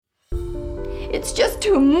It's just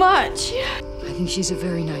too much. I think she's a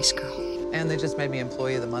very nice girl. And they just made me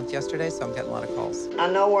Employee of the Month yesterday, so I'm getting a lot of calls. I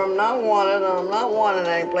know where I'm not wanted, and I'm not wanted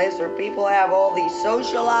any place where people have all these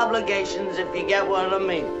social obligations, if you get what I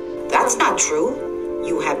mean. That's not true.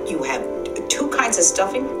 You have two kinds of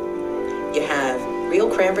stuffing. You have real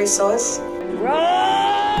cranberry sauce.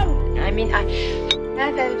 Run! I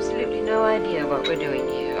have absolutely no idea what we're doing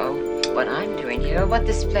here, or what I'm doing here, or what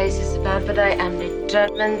this place is about, but I am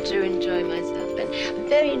determined to enjoy myself, and I'm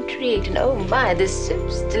very intrigued, and oh my, this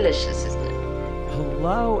soup's delicious, isn't it?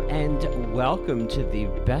 Hello and welcome to the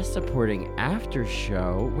Best Supporting After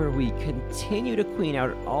Show, where we continue to queen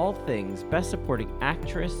out all things Best Supporting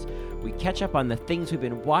Actress. We catch up on the things we've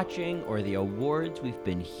been watching or the awards we've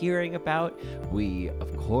been hearing about. We,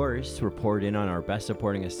 of course, report in on our Best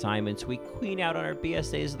Supporting assignments. We queen out on our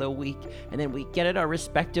BSAs of the week, and then we get in our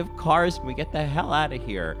respective cars and we get the hell out of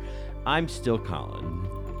here. I'm still Colin.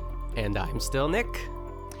 And I'm still Nick.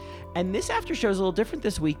 And this after show is a little different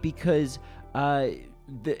this week because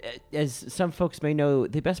as some folks may know,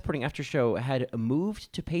 the Best Supporting After Show had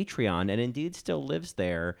moved to Patreon and indeed still lives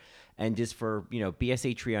there and is for,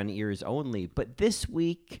 BSA Patreon ears only. But this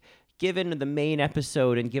week, given the main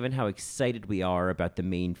episode and given how excited we are about the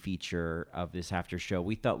main feature of this after show,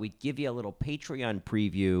 we thought we'd give you a little Patreon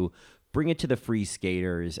preview, bring it to the free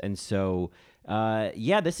skaters. And so,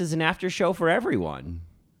 this is an after show for everyone.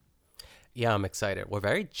 Yeah, I'm excited. We're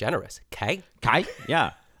very generous. Kai?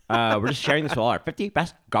 Yeah. We're just sharing this with all our 50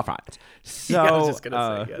 best girlfriends. So, yeah, I was just going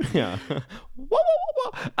to say, yes. Yeah. Whoa,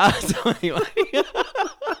 whoa, whoa. So anyway.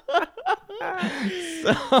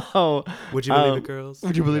 So, would you believe it, girls?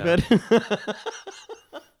 Would you believe it?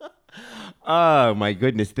 Oh my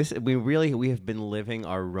goodness! We have been living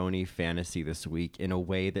our Roni fantasy this week in a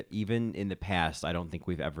way that even in the past I don't think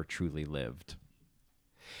we've ever truly lived.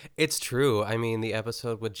 It's true. I mean, the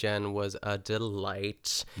episode with Jen was a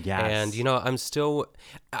delight. Yes. And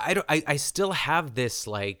I still have this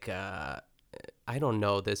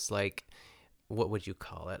what would you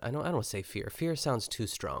call it? I don't say fear. Fear sounds too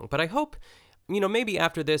strong, but I hope, maybe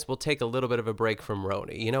after this we'll take a little bit of a break from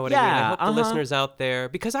Roni. You know what I mean? I hope the listeners out there,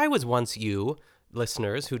 because I was once you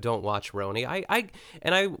listeners who don't watch Roni.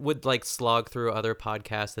 I would slog through other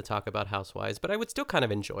podcasts that talk about housewives, but I would still kind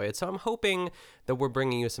of enjoy it. So I'm hoping that we're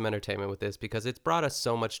bringing you some entertainment with this because it's brought us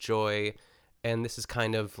so much joy, and this is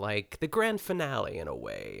kind of like the grand finale in a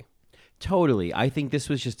way. Totally. I think this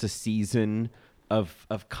was just a season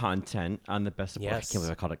of content on the Best Support. Yes. I can't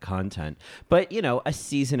believe I called it content. But, a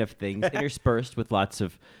season of things interspersed with lots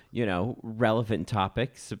of, relevant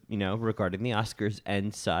topics, regarding the Oscars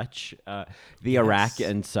and such, the Iraq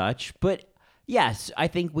and such. But yes, I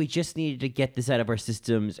think we just needed to get this out of our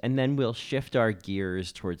systems, and then we'll shift our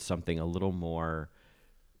gears towards something a little more,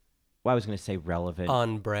 I was going to say relevant.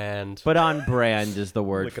 On brand. But on brand is the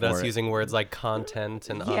word Look for at us it. using words like content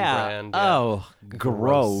and on brand. Yeah. Oh,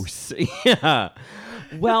 gross. Yeah.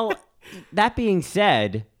 Well, that being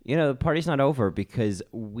said, the party's not over because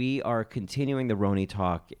we are continuing the Roni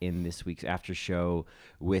talk in this week's after show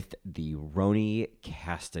with the Roni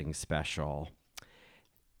casting special.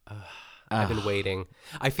 I've been waiting.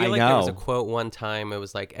 I feel like there was a quote one time. It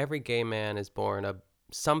was like, every gay man is born a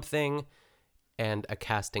something and a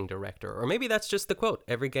casting director. Or maybe that's just the quote.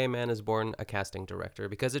 Every gay man is born a casting director,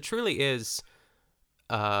 because it truly is.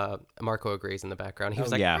 Marco agrees in the background. He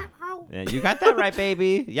was like, yeah, you got that right,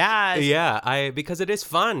 baby. Yes. Yeah, because it is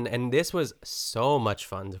fun. And this was so much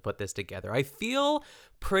fun to put this together. I feel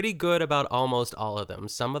pretty good about almost all of them.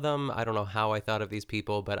 Some of them, I don't know how I thought of these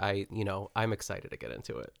people, but I'm excited to get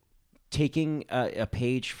into it. Taking a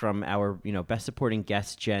page from our, Best Supporting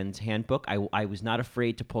Guest Jen's handbook, I was not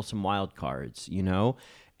afraid to pull some wild cards,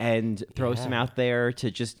 and throw some out there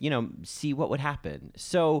to just, see what would happen.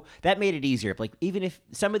 So that made it easier. Even if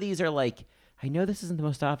some of these are I know this isn't the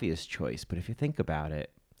most obvious choice, but if you think about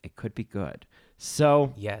it, it could be good.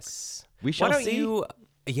 So yes, we shall see.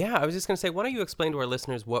 I was just going to say, why don't you explain to our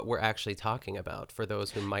listeners what we're actually talking about for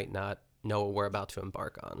those who might not know what we're about to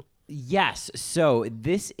embark on? Yes. So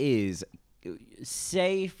this is,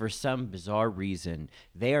 say for some bizarre reason,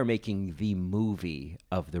 they are making the movie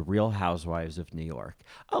of the Real Housewives of New York.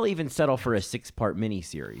 I'll even settle for a 6-part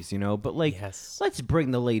miniseries, but let's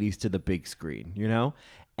bring the ladies to the big screen,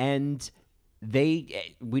 and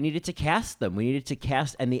we needed to cast them. We needed to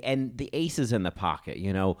cast, and the aces in the pocket,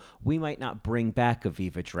 we might not bring back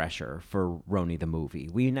Aviva Drescher for Roni the movie.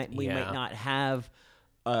 We might not have,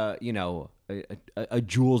 a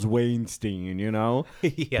Jules Weinstein,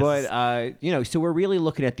 Yes. But, so we're really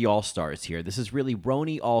looking at the all-stars here. This is really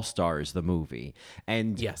Roni All-Stars, the movie.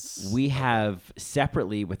 And yes, we have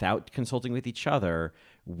separately, without consulting with each other,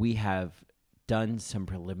 we have done some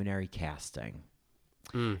preliminary casting.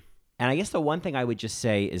 And I guess the one thing I would just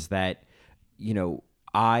say is that,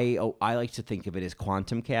 I like to think of it as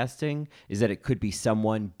quantum casting, is that it could be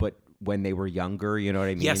someone, but when they were younger, you know what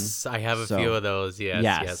I mean? Yes, I have a few of those.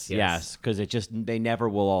 Yes. Because they never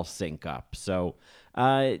will all sync up. So,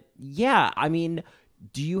 I mean,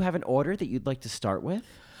 do you have an order that you'd like to start with?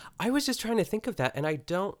 I was just trying to think of that, and I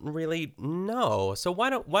don't really know. So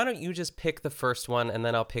why don't you just pick the first one, and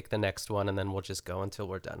then I'll pick the next one, and then we'll just go until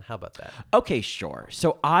we're done. How about that? Okay, sure.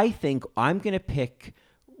 So I think I'm gonna pick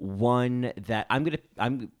one that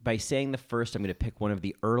by saying the first, I'm gonna pick one of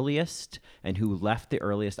the earliest and who left the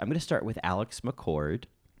earliest. I'm gonna start with Alex McCord.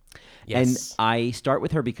 Yes. And I start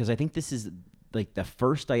with her because I think this is like the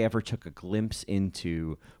first I ever took a glimpse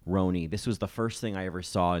into Roni. This was the first thing I ever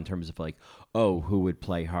saw in terms of like, oh, who would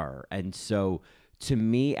play her? And so to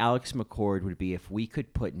me, Alex McCord would be if we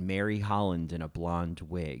could put Mary Holland in a blonde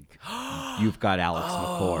wig. You've got Alex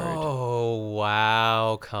McCord. Oh,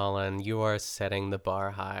 wow, Colin. You are setting the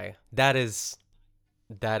bar high. That is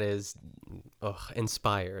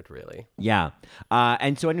inspired, really. Yeah.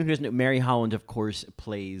 And so anyone who doesn't know, Mary Holland, of course,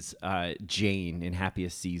 plays Jane in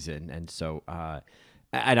Happiest Season. And so,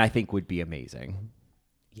 and I think would be amazing.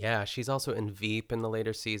 Yeah, she's also in Veep in the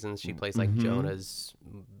later seasons. She plays like Jonah's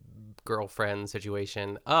girlfriend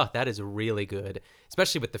situation. Oh, that is really good,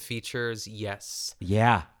 especially with the features. Yes.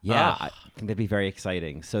 Yeah. I think that'd be very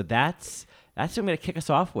exciting. So that's what I'm going to kick us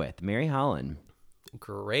off with, Mary Holland.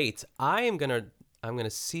 Great. I'm gonna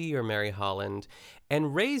see your Mary Holland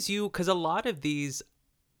and raise you, because a lot of these,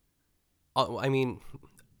 I mean,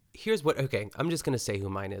 I'm just gonna say who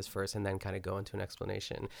mine is first and then kind of go into an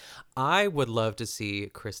explanation. I would love to see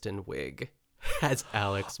Kristen Wiig as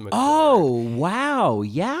Alex McCord. Oh, wow.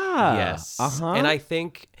 Yeah. Yes. And I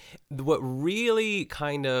think what really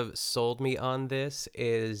kind of sold me on this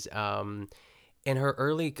is in her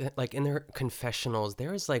early, like in her confessionals,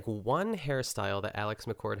 there is like one hairstyle that Alex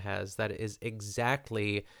McCord has that is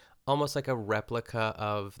exactly almost like a replica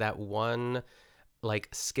of that one like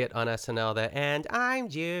skit on SNL that, and I'm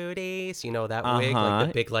Judy, so, that wig, like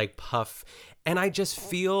the big like puff. And I just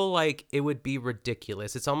feel like it would be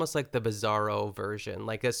ridiculous. It's almost like the Bizarro version,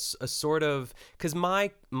 like a sort of, because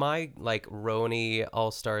my like Roni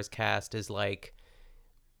All-Stars cast is like,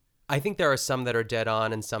 I think there are some that are dead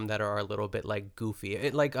on and some that are a little bit like goofy.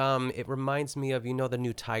 It it reminds me of, the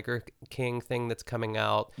new Tiger King thing that's coming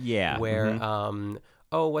out. Yeah. Where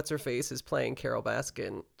what's her face is playing Carol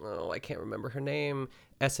Baskin. Oh, I can't remember her name.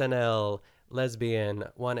 SNL, lesbian,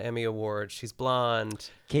 won Emmy Award. She's blonde.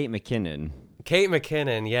 Kate McKinnon,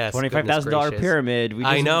 yes. $25,000 pyramid.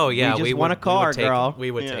 I know, yeah. We just want a car, girl.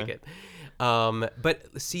 We would take it.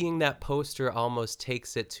 But seeing that poster almost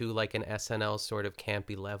takes it to like an SNL sort of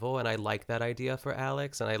campy level, and I like that idea for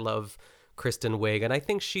Alex, and I love Kristen Wiig, and I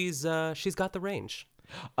think she's got the range.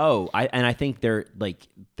 Oh, I think there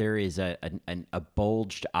is a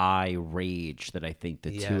bulged eye rage that I think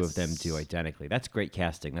the two of them do identically. That's great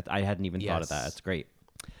casting. I hadn't even thought of that. That's great.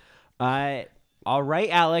 All right,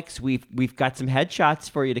 Alex, we've got some headshots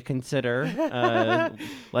for you to consider.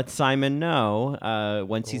 Let Simon know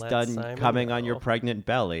once he's done coming on your pregnant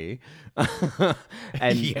belly.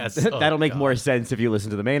 And that'll make more sense if you listen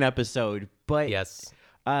to the main episode. But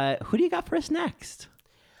who do you got for us next?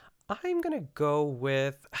 I'm going to go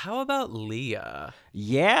with, how about Leah?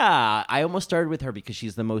 Yeah, I almost started with her because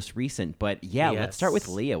she's the most recent. But let's start with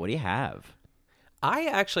Leah. What do you have? I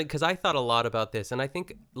actually, because I thought a lot about this, and I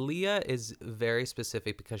think Leah is very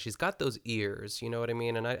specific because she's got those ears, you know what I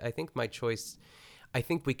mean? And I think my choice, I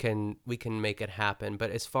think we can make it happen.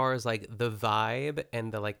 But as far as like the vibe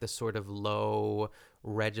and the sort of low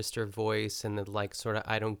register voice and the like sort of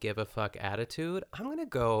I don't give a fuck attitude, I'm going to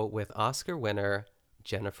go with Oscar winner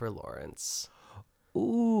Jennifer Lawrence.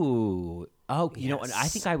 Ooh. Oh, you know, and I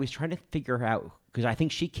think I was trying to figure out, because I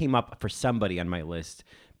think she came up for somebody on my list,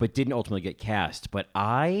 but didn't ultimately get cast. But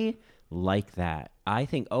I like that. I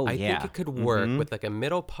think, I think it could work with like a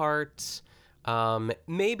middle part.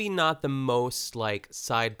 Maybe not the most like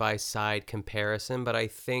side-by-side comparison, but I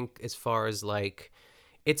think as far as like,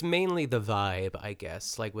 it's mainly the vibe, I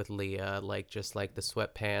guess, like with Leah, like just like the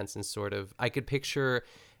sweatpants and sort of, I could picture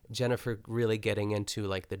Jennifer really getting into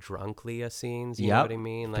like the drunk Leah scenes, you know what I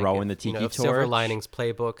mean? Like throwing the tiki torch. If Silver Linings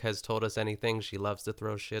Playbook has told us anything, she loves to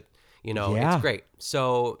throw shit. It's great.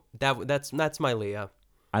 So that's my Leah.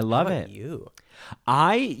 I love How it. about you?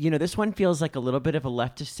 This one feels like a little bit of a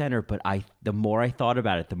left of center, but the more I thought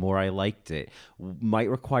about it, the more I liked it. Might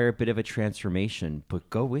require a bit of a transformation, but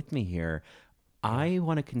go with me here. I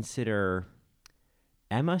want to consider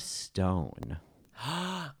Emma Stone.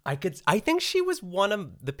 I think she was one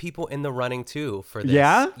of the people in the running too for this.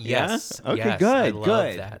 Yeah? Yes. Yeah? Okay, yes, good, I love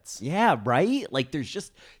good. that. Yeah, right? Like there's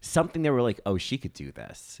just something that we're like, oh, she could do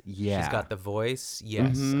this. Yeah. She's got the voice.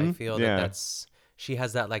 Yes. I feel Yeah. that's she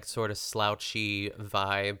has that like sort of slouchy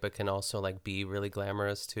vibe, but can also like be really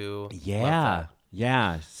glamorous too. Love Yeah. that.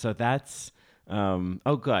 Yeah. So that's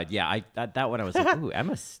oh good. Yeah, that one I was like, ooh,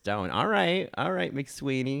 Emma Stone. All right,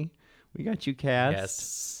 McSweeney. We got you cast.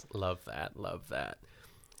 Yes. Love that. Love that.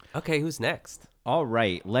 Okay, who's next? All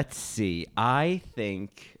right, let's see. I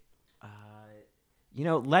think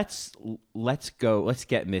let's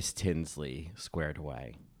get Miss Tinsley squared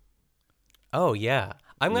away. Oh, yeah.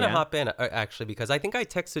 I'm going to Yeah? hop in, actually, because I think I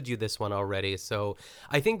texted you this one already. So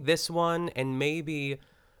I think this one and maybe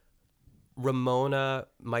Ramona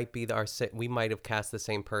might be we might have cast the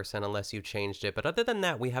same person unless you changed it. But other than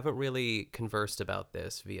that, we haven't really conversed about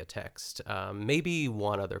this via text. Maybe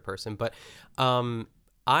one other person. But I'm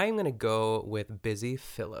going to go with Busy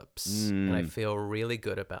Phillips. And I feel really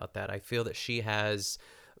good about that. I feel that she has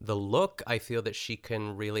the look. I feel that she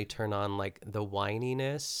can really turn on like the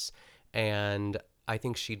whininess. And I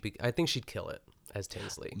think she'd kill it as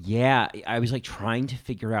Tinsley. Yeah, I was like trying to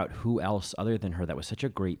figure out who else other than her. That was such a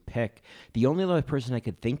great pick. The only other person I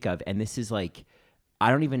could think of, and this is like, I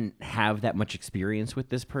don't even have that much experience with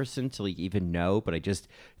this person to like even know, but I just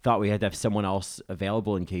thought we had to have someone else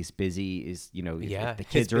available in case Busy is, if the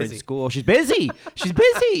kids are in school. She's busy. She's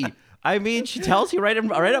busy. I mean, she tells you right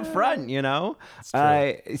up front,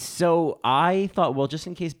 So I thought, well, just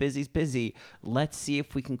in case Busy's busy, let's see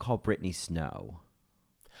if we can call Brittany Snow.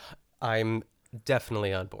 I'm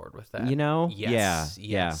definitely on board with that. Yes.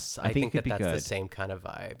 Yeah. I think it'd be that's good. the same kind of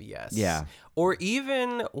vibe. Yes. Yeah. Or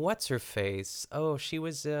even what's her face? Oh, she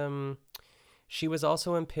was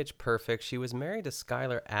also in Pitch Perfect. She was married to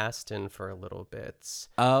Skylar Astin for a little bit.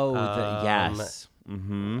 Oh, yes.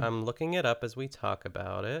 Mm-hmm. I'm looking it up as we talk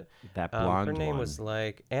about it. That blonde her name one. was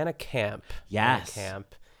like Anna Camp. Yes. Anna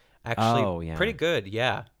Camp. Actually, pretty good.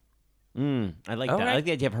 Yeah. I like that. Right. I like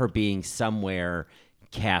the idea of her being somewhere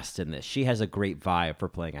cast in this. She has a great vibe for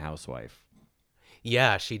playing a housewife.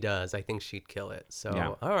 Yeah, she does. I think she'd kill it. So,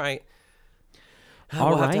 Yeah. all right. All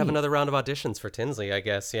we'll have to right. have another round of auditions for Tinsley, I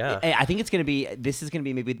guess. Yeah. I think this is going to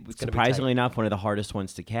be maybe surprisingly enough one of the hardest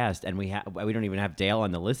ones to cast, and we don't even have Dale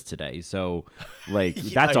on the list today. So, like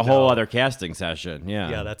that's a whole other casting session. Yeah.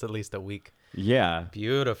 Yeah, that's at least a week. Yeah.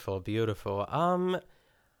 Beautiful, beautiful. I'm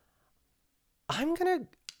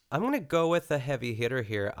gonna go with a heavy hitter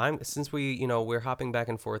here. Since we're hopping back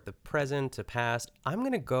and forth the present to past. I'm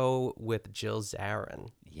gonna go with Jill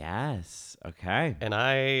Zarin. Yes. Okay. And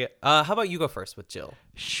how about you go first with Jill?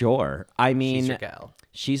 Sure. I mean, She's your gal.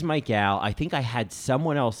 She's my gal. I think I had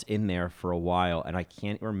someone else in there for a while, and I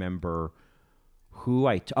can't remember who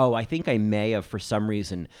I think I may have, for some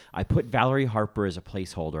reason, I put Valerie Harper as a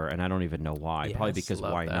placeholder, and I don't even know why. Yes, Probably because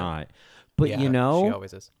love why that. not? But Yeah, she she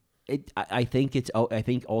always is. I think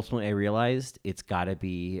ultimately I realized it's got to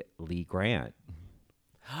be Lee Grant.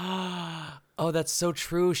 Oh, that's so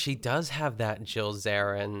true. She does have that Jill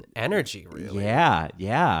Zarin energy, really. Yeah,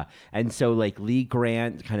 yeah. And so like Lee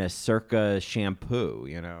Grant kind of circa Shampoo,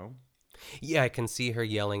 Yeah, I can see her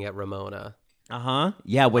yelling at Ramona. Uh-huh.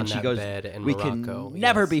 Yeah, when On she that goes, bed in we Morocco, can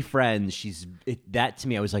never yes. be friends. That to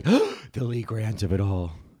me, I was like, the Lee Grant of it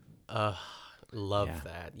all. Love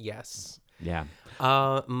that. Yes. Yeah.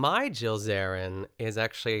 My Jill Zarin is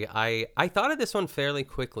actually I thought of this one fairly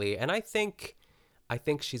quickly, and I think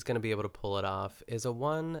she's gonna be able to pull it off. Is a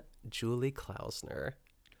one Julie Klausner.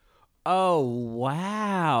 Oh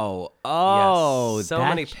wow! Oh, yes. So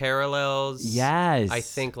many parallels. Yes. I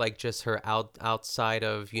think like just her outside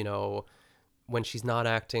of when she's not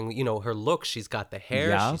acting, her look. She's got the hair.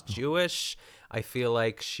 Yeah. She's Jewish. I feel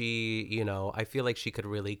like she could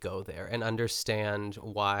really go there and understand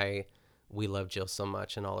why we love Jill so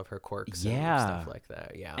much and all of her quirks and stuff like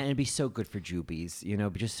that. Yeah. And it'd be so good for Jubies,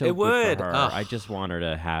 just so It good would. for her. Ugh. I just want her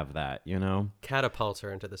to have that, Catapult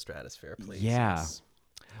her into the stratosphere, please. Yeah. Yes.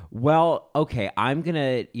 Well, okay, I'm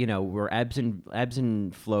gonna, we're ebbs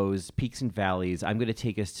and flows, peaks and valleys. I'm gonna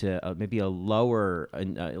take us to maybe a lower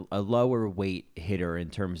weight hitter in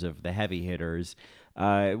terms of the heavy hitters.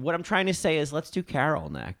 What I'm trying to say is, let's do Carol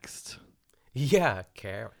next. Yeah,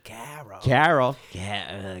 Carol. Carol.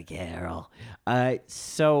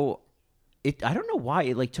 So I don't know why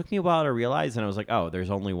it took me a while to realize, and I was like, oh, there's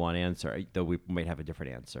only one answer, though we might have a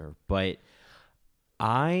different answer. But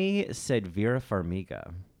I said Vera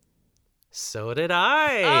Farmiga. So did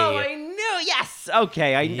I. Oh, I knew. Yes.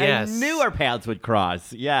 Okay. I knew our paths would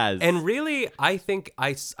cross. Yes. And really, I think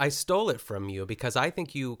I stole it from you because I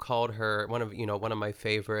think you called her one of my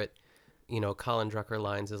favorite, Colin Drucker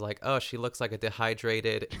lines is like, oh, she looks like a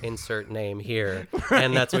dehydrated insert name here. Right.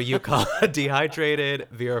 And that's what you call a dehydrated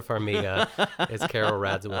Vera Farmiga is Carol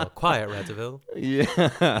Radziwill. Quiet, Radziwill.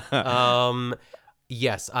 Yeah.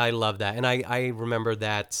 Yes, I love that. And I remember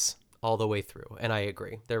that all the way through. And I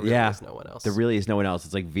agree. There really is no one else. There really is no one else.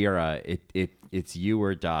 It's like, Vera, it's you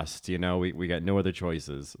or dust. We got no other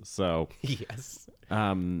choices. So yes.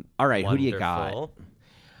 All right, who do you got?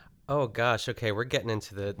 Oh gosh, okay, we're getting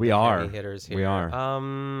into the heavy hitters here. We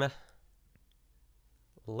are.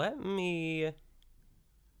 Let me.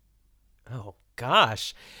 Oh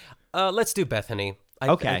gosh, let's do Bethany.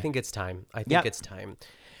 Okay. I think it's time. It's time.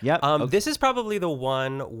 Yep. This is probably the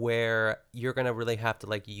one where you're gonna really have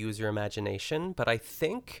to use your imagination, but I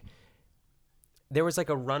think there was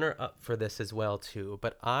a runner up for this as well too.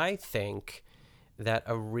 But I think that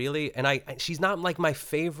she's not my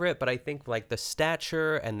favorite, but I think the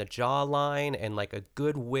stature and the jawline and a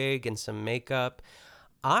good wig and some makeup.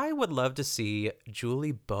 I would love to see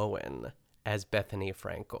Julie Bowen as Bethany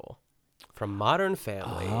Frankel from Modern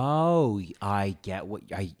Family. Oh, I get what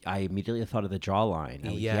I immediately thought of the jawline.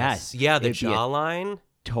 Yes. Yeah, the jawline.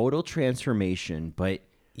 Total transformation, but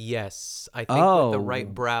yes, I think with the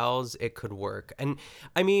right brows, it could work. And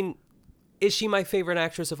I mean, is she my favorite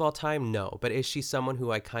actress of all time? No. But is she someone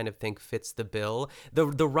who I kind of think fits the bill? The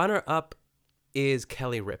runner-up is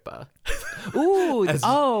Kelly Ripa. Ooh.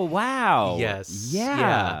 Oh, wow. Yes.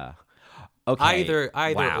 Yeah. Okay. Either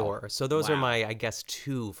wow. or. So those are my, I guess,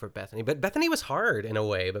 two for Bethany. But Bethany was hard in a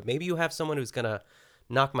way. But maybe you have someone who's going to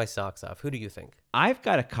knock my socks off. Who do you think? I've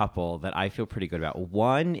got a couple that I feel pretty good about.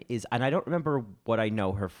 One is, and I don't remember what I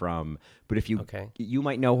know her from, but if you you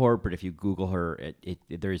might know her, but if you Google her,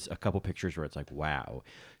 there's a couple pictures where it's like, wow.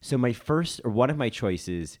 So one of my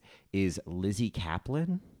choices is Lizzie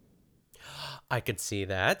Kaplan. I could see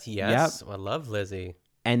that. Yes. Yep. I love Lizzie.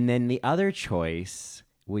 And then the other choice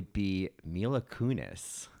would be Mila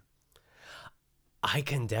Kunis. I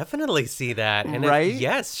can definitely see that. And right?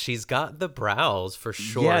 Yes, she's got the brows for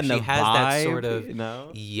sure. Yeah, and she has vibe, that sort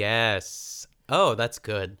of Yes. Oh, that's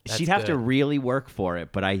good. She'd have to really work for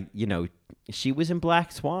it, but she was in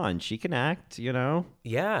Black Swan. She can act,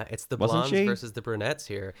 Yeah, it's the blondes versus the brunettes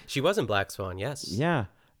here. She was in Black Swan, yes. Yeah.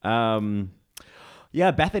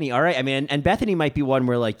 Yeah, Bethany. All right. I mean, and Bethany might be one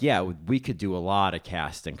where we could do a lot of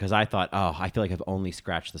casting, because I thought, I feel like I've only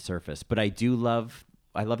scratched the surface, but I love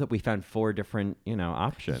that we found 4 different,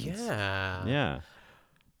 options. Yeah. Yeah.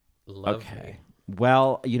 Lovely. Okay.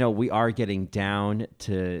 Well, we are getting down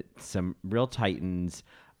to some real titans.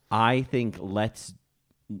 I think let's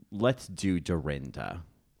do Dorinda.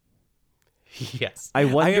 Yes. I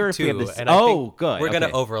wonder if two, we have this. And I think good. We're going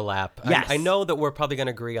to overlap. Yes. I know that we're probably going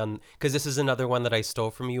to agree on, because this is another one that I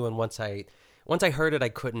stole from you, and once I heard it, I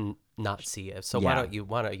couldn't not see it. So why don't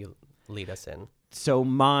you lead us in? So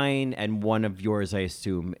mine and one of yours, I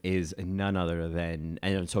assume, is none other than,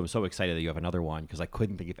 and so I'm so excited that you have another one, because I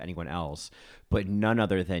couldn't think of anyone else, but none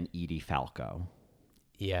other than Edie Falco.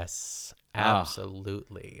 Yes,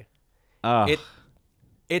 absolutely. Ugh.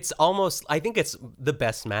 It's almost, I think it's the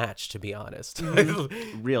best match, to be honest.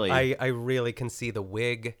 Really? I really can see the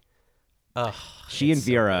wig. She and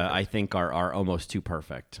Vera, I think, are almost too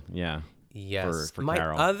perfect. Yeah. Yes. For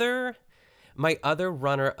Carol. My other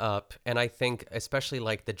runner-up, and I think especially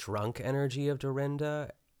the drunk energy of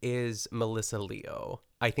Dorinda, is Melissa Leo.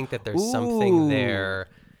 I think that there's something there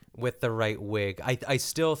with the right wig. I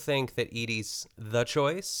still think that Edie's the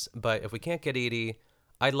choice, but if we can't get Edie,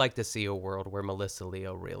 I'd like to see a world where Melissa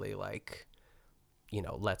Leo really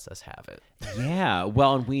lets us have it. Yeah.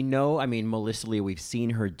 Well, and we know, Melissa Leo, we've seen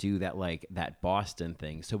her do that, that Boston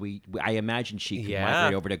thing. So I imagine she could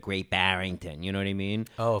migrate over to Great Barrington. You know what I mean?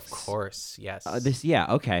 Oh, of course. Yes.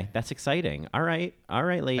 Okay. That's exciting. All right,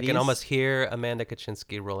 ladies. I can almost hear Amanda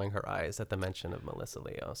Kaczynski rolling her eyes at the mention of Melissa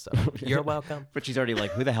Leo. So you're welcome. But she's already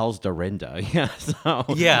who the hell's Dorinda? Yeah. So.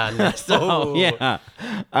 Yeah. No. So, yeah.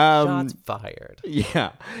 Shots fired.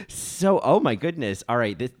 Yeah. So, oh my goodness. All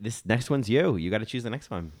right. This next one's you. You got to choose the next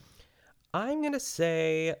one. I'm going to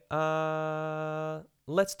say,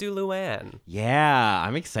 let's do Luann. Yeah,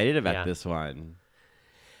 I'm excited about this one.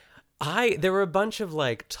 There were a bunch of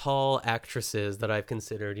tall actresses that I've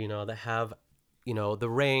considered, that have, the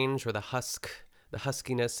range or the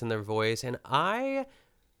huskiness in their voice. And I'm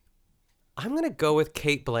going to go with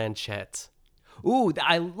Cate Blanchett. Ooh,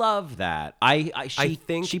 I love that. I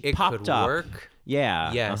think she popped could up. Work.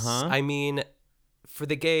 Yeah. Yes. I mean, for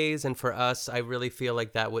the gays and for us, I really feel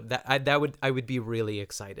like I would be really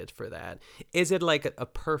excited for that. Is it a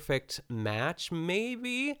perfect match?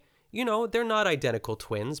 Maybe. They're not identical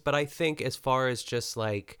twins, but I think as far as just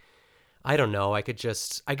I don't know. I could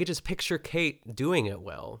just picture Kate doing it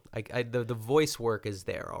well. The voice work is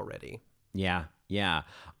there already. Yeah.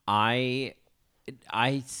 I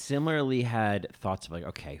similarly had thoughts of like,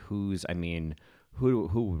 okay, who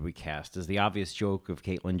would we cast? Is the obvious joke of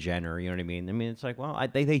Caitlyn Jenner, you know what I mean? I mean, it's like, well,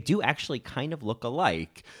 they do actually kind of look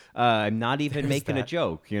alike. I'm not even making a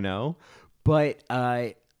joke, you know? But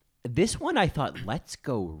this one I thought, let's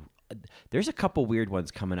go. There's a couple weird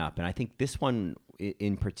ones coming up, and I think this one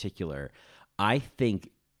in particular, I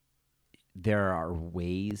think there are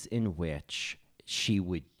ways in which she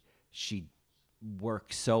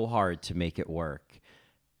work so hard to make it work.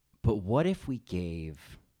 But what if we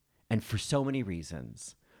gave, and for so many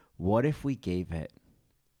reasons, what if we gave it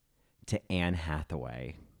to Anne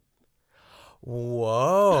Hathaway?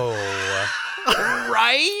 Whoa.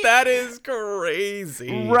 Right? That is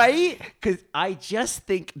crazy. Right? Because I just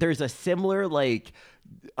think there's a similar, like,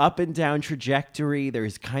 up and down trajectory.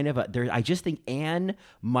 There's kind of I just think Anne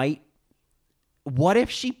might, what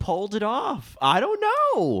if she pulled it off? I don't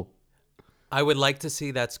know. I would like to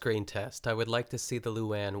see that screen test. I would like to see the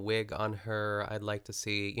Luann wig on her. I'd like to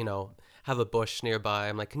see, have a bush nearby.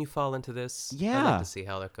 I'm like, can you fall into this? Yeah. I'd like to see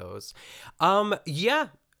how that goes. Yeah.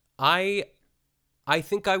 I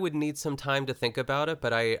think I would need some time to think about it,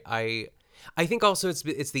 but I think also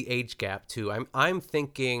it's the age gap too. I'm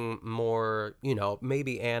thinking more,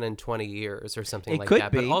 maybe Anne in 20 years or something like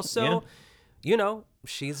that. But also,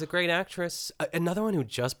 she's a great actress. Another one who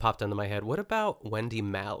just popped into my head. What about Wendy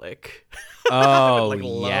Malick? Oh,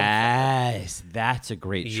 yes. That's a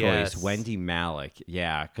great choice. Yes. Wendy Malick.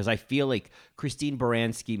 Yeah, because I feel like Christine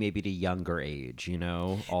Baranski maybe at a younger age,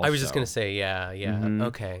 also. I was just going to say, yeah. Mm-hmm.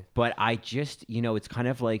 Okay. But I just, it's kind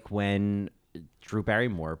of like when Drew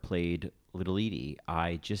Barrymore played Little Edie.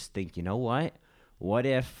 I just think, you know what? What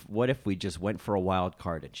if we just went for a wild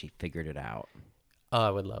card and she figured it out? Oh, I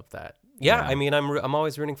would love that. Yeah, I mean, I'm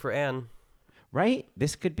always rooting for Anne. Right?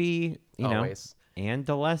 This could be, always. Anne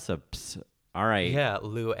de Lesseps. All right. Yeah,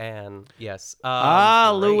 Luann. Yes.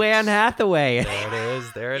 Luann Hathaway. There it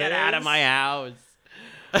is. There it is. Get out of my house.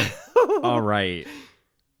 All right.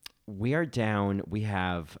 We are down. We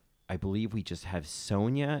have, I believe we just have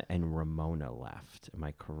Sonia and Ramona left. Am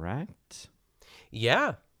I correct?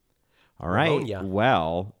 Yeah. All right. Ramona.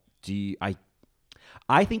 Well,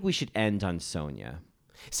 I think we should end on Sonia.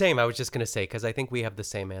 Same. I was just going to say, because I think we have the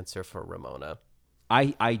same answer for Ramona.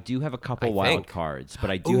 I do have a couple wild cards, but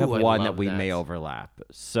I do have one that we may overlap.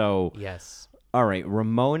 So, yes. All right.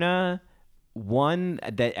 Ramona, one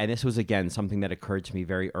that, and this was, again, something that occurred to me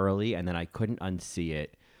very early, and then I couldn't unsee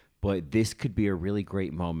it, but this could be a really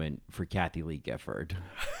great moment for Kathy Lee Gifford.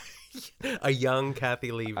 A young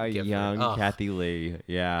Kathy Lee Gifford. A young Kathy Lee,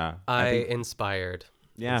 yeah. Inspired.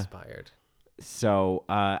 Yeah. Inspired. So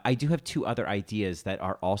I do have two other ideas that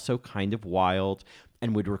are also kind of wild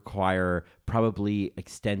and would require probably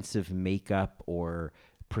extensive makeup or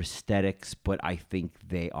prosthetics, but I think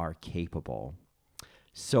they are capable.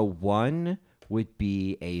 So one would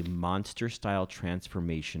be a monster-style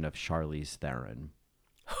transformation of Charlize Theron.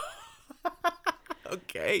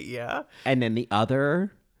 Okay, yeah. And then the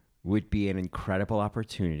other would be an incredible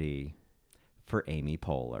opportunity for Amy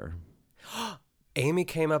Poehler. Amy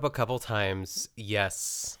came up a couple times.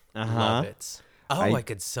 Yes. Love it. Oh, I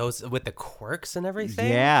could with the quirks and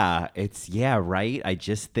everything. Yeah, right. I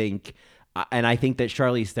just think, and I think that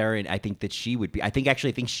Charlize Theron, I think she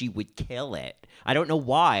would kill it. I don't know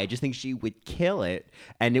why. I just think she would kill it,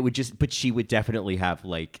 and it would but she would definitely have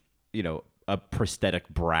a prosthetic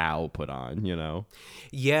brow put on,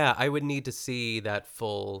 Yeah, I would need to see that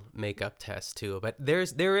full makeup test too. But there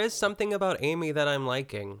is something about Amy that I'm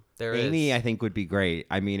liking. Amy, I think, would be great.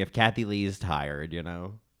 I mean, if Kathy Lee is tired,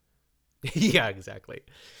 Yeah, exactly.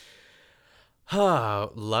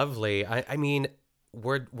 Oh, lovely. I mean,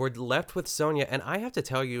 we're left with Sonia, and I have to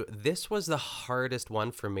tell you, this was the hardest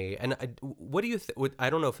one for me. And what do you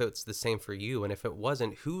I don't know if it's the same for you, and if it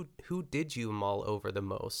wasn't, who did you mull over the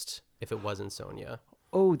most? If it wasn't Sonia.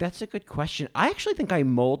 Oh, that's a good question. I actually think I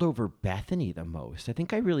mulled over Bethany the most. I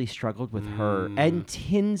think I really struggled with her and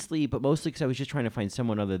Tinsley, but mostly because I was just trying to find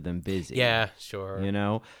someone other than Busy. Yeah,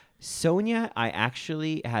 sure. Sonia, I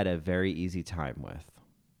actually had a very easy time with.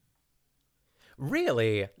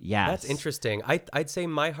 Really? Yes. That's interesting. I'd say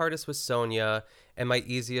my hardest was Sonia, and my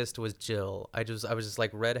easiest was Jill. I was just like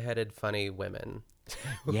redheaded, funny women.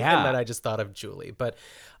 Yeah. And then I just thought of Julie. But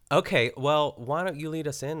okay, well, why don't you lead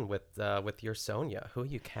us in with your Sonia? Who are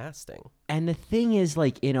you casting? And the thing is,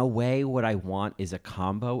 in a way, what I want is a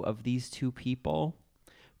combo of these two people.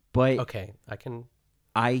 But okay,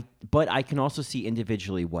 but I can also see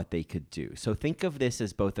individually what they could do. So think of this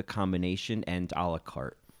as both a combination and a la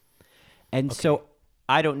carte. And so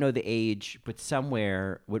I don't know the age, but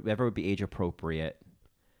somewhere, whatever would be age appropriate,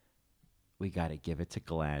 we got to give it to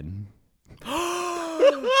Glenn.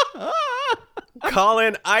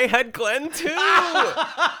 Colin, I had Glenn too.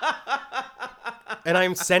 And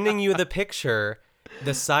I'm sending you the picture,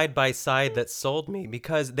 the side by side that sold me,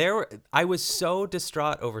 because I was so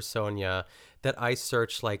distraught over Sonia that I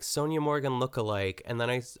searched like Sonia Morgan lookalike, and then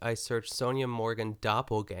I searched Sonia Morgan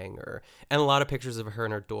doppelganger, and a lot of pictures of her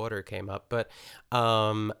and her daughter came up. But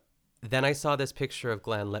then I saw this picture of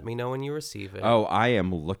Glenn. Let me know when you receive it. Oh, I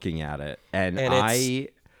am looking at it, and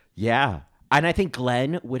yeah. And I think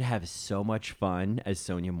Glenn would have so much fun as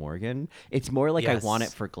Sonia Morgan. It's more like Yes. I want it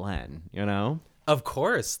for Glenn, you know? Of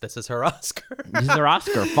course, this is her Oscar. This is her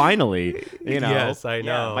Oscar, finally. You know? Yes, I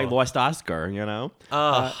know. My lost Oscar, you know?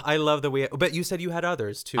 I love the way. But you said you had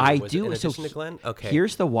others too. I Was it do. in So addition to Glenn? Okay.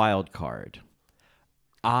 Here's the wild card.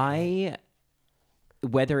 Whether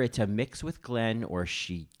it's a mix with Glenn or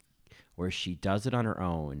she does it on her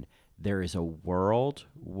own, there is a world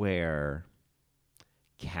where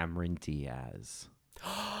Cameron Diaz.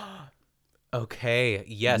 Okay.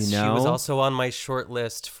 Yes, You she was know? also on my short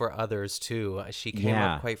list for others too. She came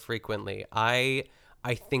Yeah. up quite frequently. I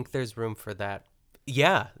think there's room for that.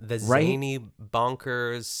 Yeah, the Right? zany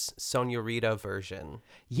bonkers Sonia Rita version.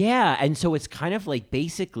 Yeah, and so it's kind of like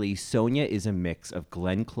basically Sonia is a mix of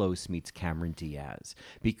Glenn Close meets Cameron Diaz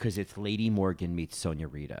because it's Lady Morgan meets Sonia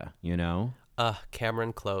Rita, you know?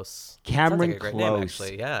 Cameron Close. Cameron Sounds like a great name, Close.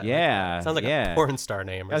 actually. Yeah. Yeah, Sounds like yeah. a porn star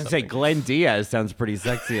name or I was something. going to say Glenn Diaz sounds pretty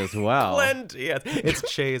sexy as well. Glenn Diaz. It's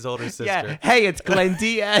Che's older sister. Yeah. Hey, it's Glenn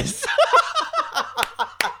Diaz.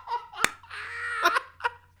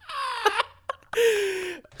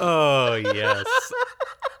 Oh, yes.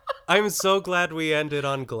 I'm so glad we ended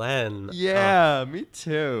on Glenn. Yeah, me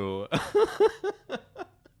too.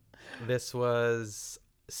 This was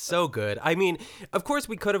so good. I mean, of course,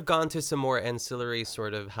 we could have gone to some more ancillary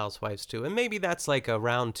sort of Housewives too, and maybe that's like a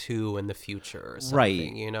round 2 in the future or something,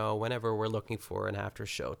 Right. you know, whenever we're looking for an after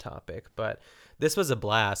show topic. But this was a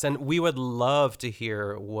blast, and we would love to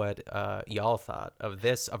hear what y'all thought of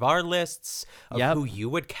this, of our lists, of Yep. who you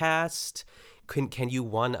would cast. Can you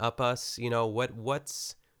one-up us? You know, what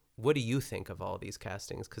do you think of all these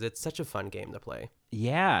castings? Because it's such a fun game to play.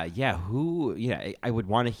 Yeah. I would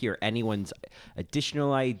want to hear anyone's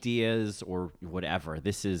additional ideas or whatever.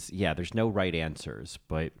 This is, there's no right answers,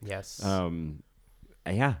 but Yes.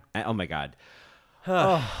 yeah. Oh my God.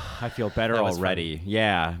 I feel better That was already.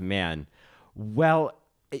 Yeah, man. Well,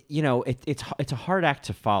 you know, it's a hard act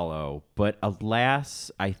to follow, but alas,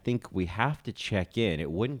 I think we have to check in. It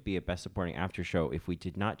wouldn't be a Best Supporting After Show if we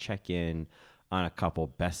did not check in on a couple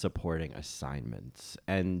Best Supporting assignments.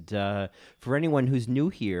 And for anyone who's new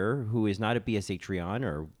here, who is not a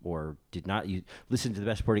BSatreon or did not listen to the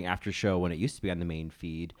Best Supporting After Show when it used to be on the main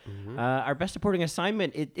feed, our Best Supporting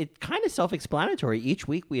assignment, it's kind of self-explanatory. Each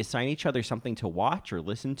week we assign each other something to watch or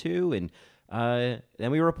listen to, and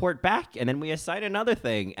then we report back, and then we assign another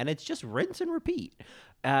thing, and it's just rinse and repeat.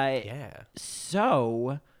 Yeah.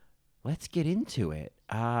 So let's get into it.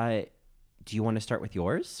 Do you want to start with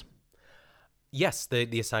yours? Yes,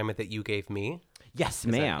 the assignment that you gave me. Yes,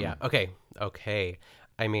 ma'am. Yeah. Okay.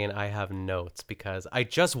 I mean, I have notes because I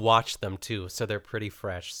just watched them too, so they're pretty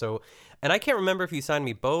fresh. So, and I can't remember if you signed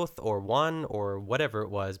me both or one or whatever it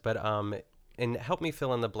was, but and help me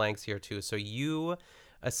fill in the blanks here too. So you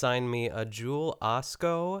assigned me a Jewel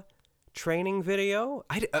Osco training video.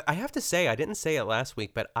 I have to say, I didn't say it last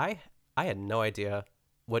week, but I had no idea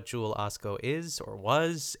what Jewel Osco is or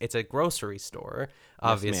was. It's a grocery store,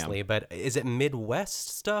 obviously, ma'am. but is it Midwest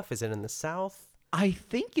stuff? Is it in the South? I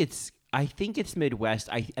think it's Midwest.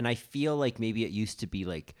 I feel like maybe it used to be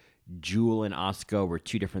like Jewel and Osco were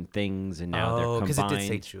two different things, and now they're combined. because it did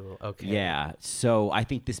say Jewel. Okay. Yeah. So I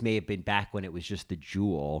think this may have been back when it was just the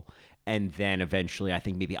Jewel, and then eventually I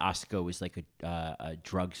think maybe Osco was like a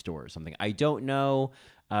drugstore or something. I don't know.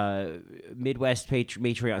 Midwest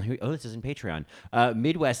Patreon. Oh, this isn't Patreon.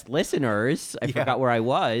 Midwest listeners. I forgot where I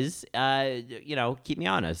was. Keep me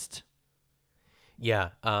honest. Yeah.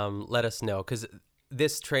 Let us know, because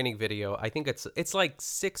this training video, I think it's like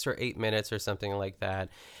 6 or 8 minutes or something like that.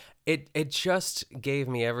 It just gave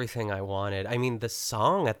me everything I wanted. I mean, the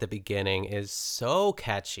song at the beginning is so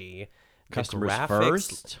catchy. The Customers graphics-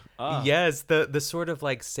 first. Yes, the sort of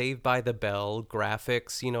like Saved by the Bell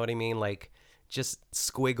graphics, you know what I mean? Like just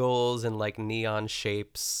squiggles and like neon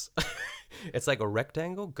shapes. It's like a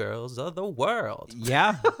rectangle, girls of the world.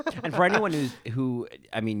 Yeah. And for anyone who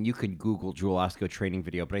you can Google Jewel Osco training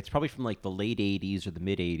video, but it's probably from like the late 80s or the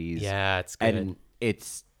mid 80s. Yeah, it's good. And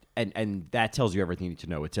it's and that tells you everything you need to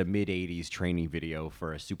know. It's a mid-'80s training video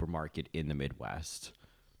for a supermarket in the Midwest.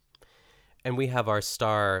 And we have our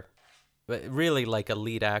star, really like a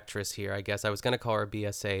lead actress here, I guess. I was going to call her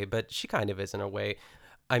BSA, but she kind of is in a way.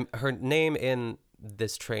 Her name in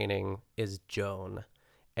this training is Joan,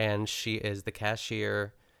 and she is the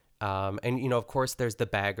cashier. And, you know, of course, there's the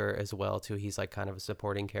bagger as well, too. He's like kind of a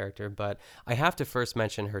supporting character. But I have to first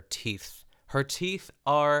mention her teeth. Her teeth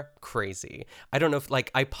are crazy. I don't know if,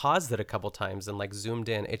 like, I paused it a couple times and, like, zoomed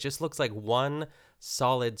in. It just looks like one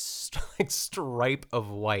solid stripe of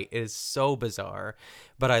white. It is so bizarre.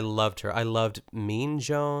 But I loved her. I loved Mean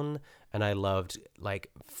Joan, and I loved,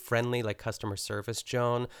 like, friendly, like, customer service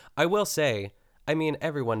Joan. I will say, I mean,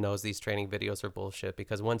 everyone knows these training videos are bullshit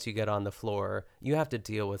because once you get on the floor, you have to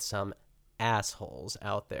deal with some assholes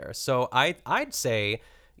out there. So I'd say,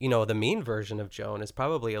 you know, the mean version of Joan is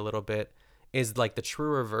probably a little bit, is like the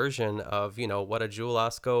truer version of, you know, what a Jewel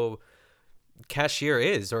Osco cashier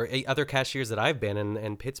is, or other cashiers that I've been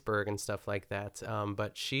in Pittsburgh and stuff like that.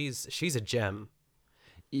 But she's a gem.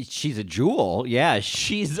 She's a jewel. Yeah,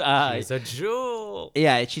 she's a jewel.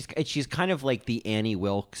 Yeah, she's kind of like the Annie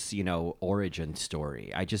Wilkes, you know, origin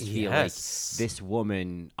story. I just feel like this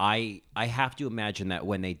woman. I have to imagine that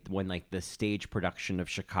when like the stage production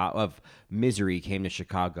of Misery came to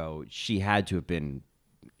Chicago, she had to have been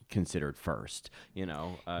considered first, you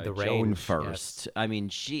know, the Joan range, first. yes. I mean,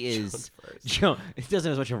 she is Joan. It doesn't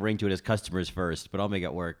have as much of a ring to it as customers first, but I'll make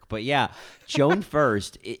it work. But yeah, Joan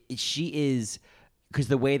first. She is. Because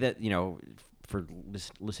the way that, you know, for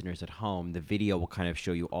listeners at home, the video will kind of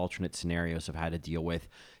show you alternate scenarios of how to deal with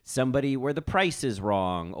somebody where the price is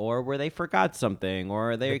wrong, or where they forgot something,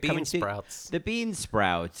 or they the bean sprouts. The bean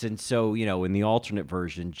sprouts. And so, you know, in the alternate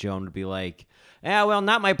version, Joan would be like, "Yeah, well,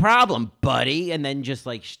 not my problem, buddy," and then just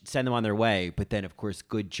like send them on their way. But then, of course,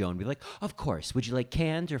 good Joan would be like, "Of course, would you like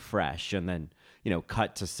canned or fresh?" And then, you know,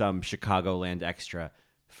 cut to some Chicagoland extra,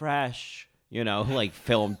 fresh. You know, like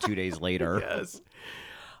filmed 2 days later. Yes.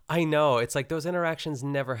 I know. It's like those interactions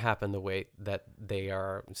never happen the way that they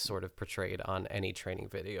are sort of portrayed on any training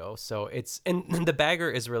video. So and the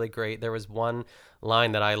bagger is really great. There was one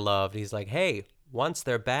line that I loved. He's like, "Hey, once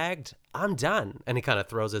they're bagged, I'm done." And he kind of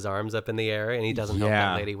throws his arms up in the air and he doesn't help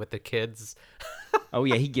that lady with the kids. Oh,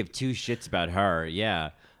 yeah. He give two shits about her. Yeah.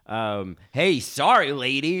 Hey, sorry,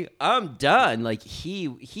 lady, I'm done. Like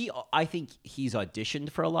I think he's auditioned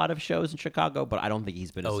for a lot of shows in Chicago, but I don't think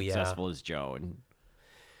he's been as successful as Joan.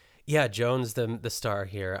 Yeah, Joan's the star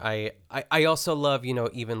here. I also love, you know,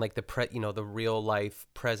 even like the real life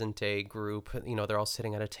present day group. You know, they're all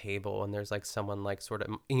sitting at a table and there's like someone like sort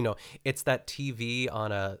of, you know, it's that TV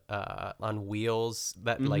on on wheels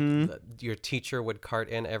that like your teacher would cart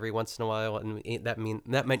in every once in a while, and that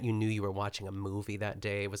meant you knew you were watching a movie that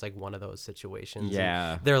day. It was like one of those situations.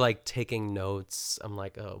 Yeah, and they're like taking notes. I'm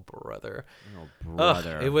like, oh brother. Ugh,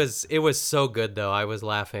 it was so good though. I was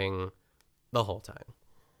laughing the whole time.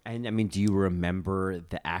 And I mean, do you remember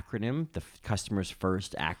the acronym, the customer's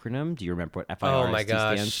first acronym? Do you remember what FIRST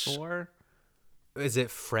stands for? Is it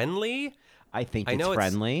friendly? I think it's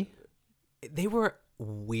friendly. They were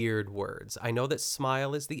weird words. I know that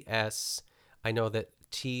smile is the S. I know that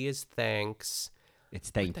T is thanks. It's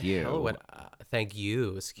thank you. Thank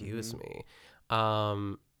you. Excuse me.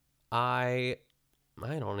 I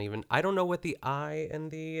don't know what the I and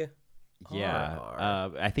the R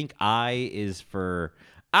are. I think I is for,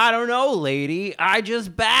 I don't know, lady. I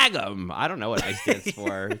just bag them. I don't know what I stands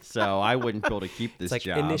for, so I wouldn't be able to keep this like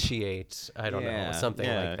job. Initiate. I don't know, something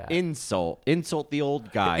like that. Insult the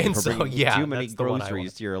old guy for bringing too many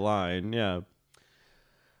groceries to your line. Yeah.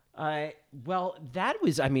 Well, that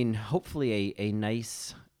was, I mean, hopefully a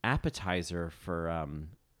nice appetizer for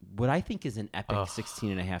what I think is an epic 16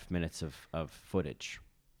 and a half minutes of footage.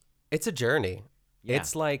 It's a journey. Yeah.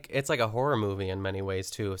 It's like a horror movie in many ways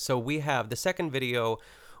too. So we have the second video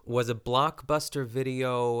was a Blockbuster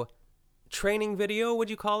Video training video. Would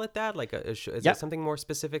you call it that? Like is there something more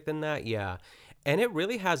specific than that? Yeah. And it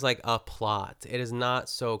really has like a plot. It is not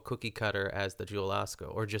so cookie cutter as the Jewel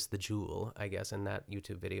Osco, or just the Jewel, I guess, in that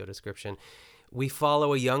YouTube video description. We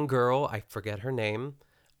follow a young girl. I forget her name.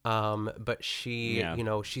 But she, you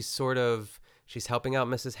know, she's helping out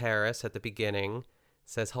Mrs. Harris at the beginning,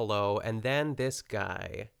 says hello, and then this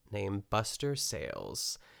guy named Buster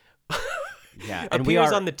Sales and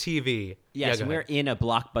appears on the TV. Yes, we're in a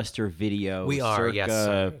Blockbuster Video. We are, circa,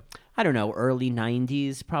 yes. I don't know, early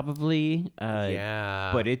 90s probably.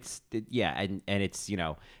 But it's it's, you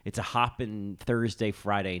know, it's a hopping Thursday,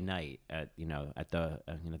 Friday night at the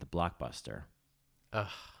Blockbuster.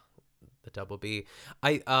 The Double B.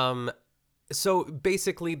 So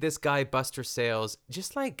basically, this guy, Buster Sales,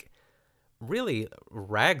 just like really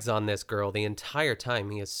rags on this girl the entire time.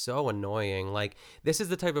 He is so annoying. Like, this is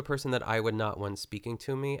the type of person that I would not want speaking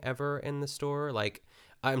to me ever in the store. Like,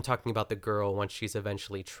 I'm talking about the girl once she's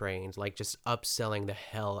eventually trained, like just upselling the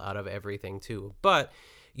hell out of everything too. But,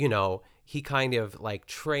 you know, he kind of like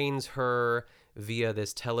trains her via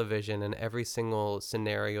this television, and every single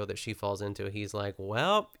scenario that she falls into, he's like,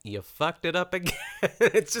 well, you fucked it up again.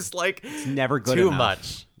 It's just like, it's never good too enough.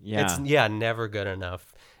 much. Yeah. It's never good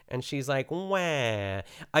enough. And she's like, wah.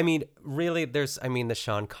 I mean, really, the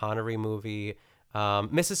Sean Connery movie,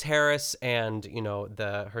 Mrs. Harris, and, you know,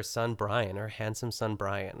 her son Brian, her handsome son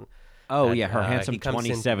Brian. Oh, And, yeah, her handsome he comes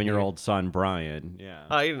in 27-year-old son Brian. Yeah.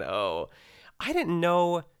 I know. I didn't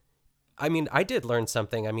know. I mean, I did learn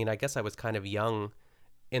something. I mean, I guess I was kind of young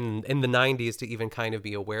in the 90s to even kind of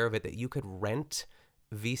be aware of it, that you could rent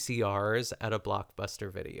VCRs at a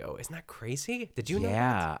Blockbuster Video. Isn't that crazy? Did you know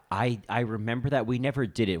that? Yeah, I remember that. We never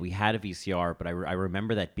did it. We had a VCR, but I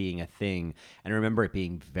remember that being a thing, and I remember it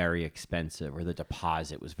being very expensive, or the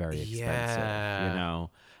deposit was very expensive, Yeah. you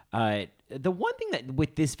know? The one thing that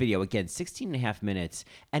with this video, again, 16 and a half minutes,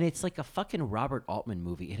 and it's like a fucking Robert Altman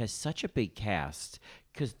movie. It has such a big cast,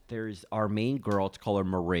 because there's our main girl, to call her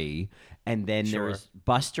Marie, and then there's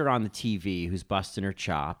Buster on the TV, who's busting her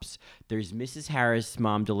chops. There's Mrs. Harris'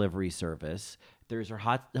 mom delivery service. There's her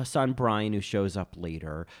hot son Brian, who shows up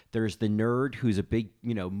later. There's the nerd, who's a big,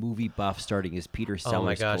 you know, movie buff, starting his Peter Sellers Oh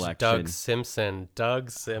my gosh, collection. Doug Simpson.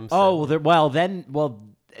 Oh,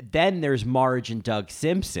 then there's Marge and Doug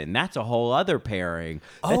Simpson. That's a whole other pairing.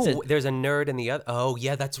 There's a nerd in the other. Oh,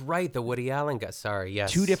 yeah, that's right. The Woody Allen guy. Sorry,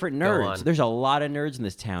 yes. Two different Go nerds. on. There's a lot of nerds in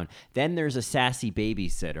this town. Then there's a sassy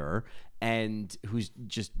babysitter, and who's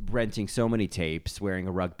just renting so many tapes, wearing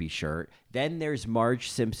a rugby shirt. Then there's Marge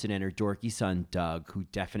Simpson and her dorky son Doug, who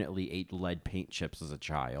definitely ate lead paint chips as a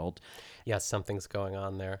child. Yes, something's going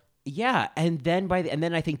on there. Yeah, and then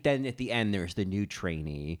I think then at the end there's the new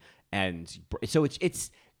trainee, and so it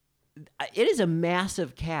is a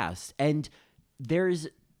massive cast, and there's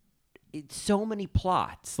so many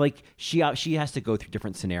plots. Like she has to go through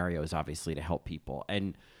different scenarios, obviously, to help people.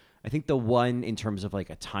 And I think the one in terms of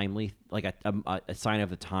like a timely, like a sign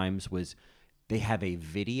of the times, was they have a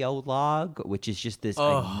video log, which is just this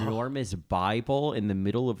enormous Bible in the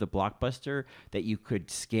middle of the Blockbuster that you could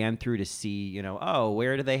scan through to see, you know, oh,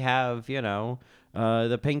 where do they have, you know,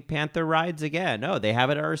 the Pink Panther rides again? Oh, they have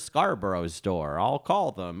it at our Scarborough store. I'll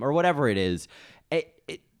call them, or whatever it is.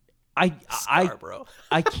 Scarborough.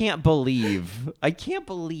 I can't believe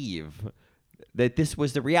that this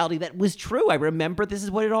was the reality that was true. I remember this is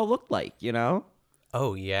what it all looked like, you know?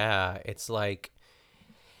 Oh, yeah. It's like,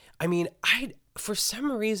 I mean, for some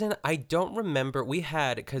reason, I don't remember.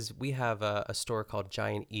 Because we have a store called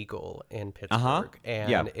Giant Eagle in Pittsburgh.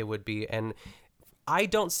 And it would be, and I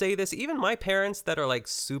don't say this, even my parents that are like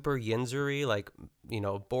super Yinzery, like, you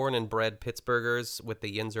know, born and bred Pittsburghers with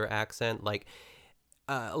the Yinzer accent, like,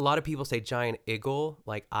 a lot of people say Giant Eagle,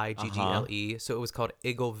 like Iggle. So it was called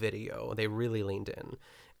Eagle Video. They really leaned in.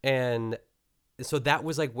 And so that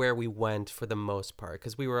was like where we went for the most part,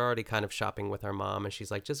 because we were already kind of shopping with our mom, and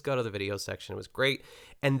she's like, just go to the video section. It was great.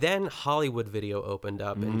 And then Hollywood Video opened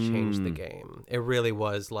up and changed the game. It really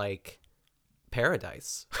was like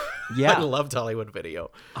paradise. Yeah. I loved Hollywood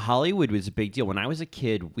Video. Hollywood was a big deal. When I was a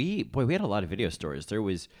kid, we had a lot of video stores.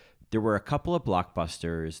 There were a couple of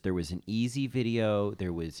Blockbusters. There was an Easy Video.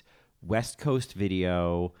 There was West Coast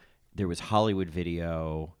Video. There was Hollywood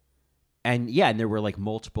Video. And there were like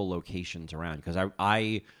multiple locations around, because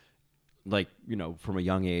I like, you know, from a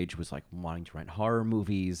young age was like wanting to rent horror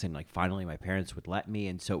movies, and like finally my parents would let me.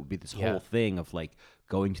 And so it would be this whole thing of like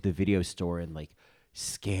going to the video store and like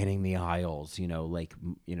scanning the aisles, you know, like,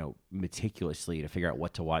 you know, meticulously to figure out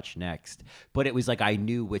what to watch next. But it was like I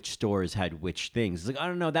knew which stores had which things. It's like, I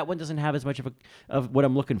don't know, that one doesn't have as much of what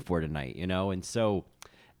I'm looking for tonight, you know? And so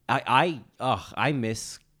I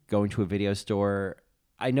miss going to a video store.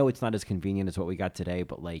 I know it's not as convenient as what we got today,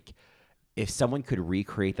 but like if someone could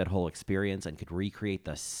recreate that whole experience and could recreate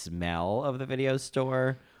the smell of the video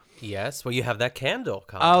store. Yes, well, you have that candle.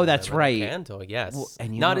 Oh, that's right. Candle, yes. Well,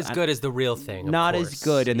 and not as good as the real thing. Not as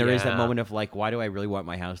good, and there is that moment of like, why do I really want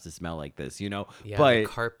my house to smell like this? You know, yeah, but the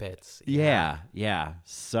carpets. Yeah.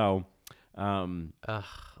 So,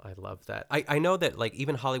 I love that. I know that like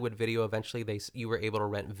even Hollywood Video, eventually you were able to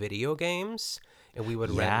rent video games, and we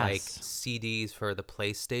would rent like CDs for the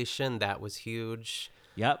PlayStation. That was huge.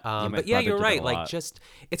 Yep. But yeah, you're right. Like just,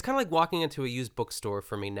 it's kind of like walking into a used bookstore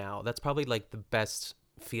for me now. That's probably like the best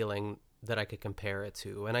feeling that I could compare it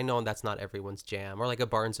to. And I know that's not everyone's jam, or like a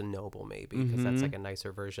Barnes and Noble maybe, because that's like a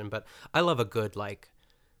nicer version. But I love a good like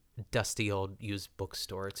dusty old used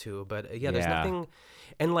bookstore too. But there's nothing.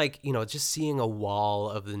 And like, you know, just seeing a wall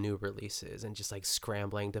of the new releases and just like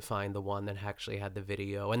scrambling to find the one that actually had the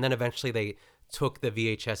video. And then eventually they took the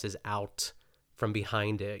VHSs out from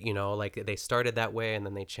behind it, you know, like they started that way and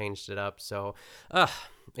then they changed it up. So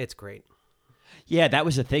it's great. Yeah, that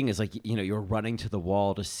was the thing, is like, you know, you're running to the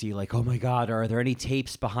wall to see like, oh my God, are there any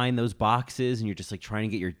tapes behind those boxes? And you're just like trying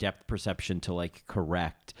to get your depth perception to like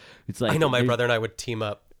correct. It's like, I know my brother and I would team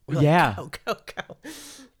up. We're yeah. Like,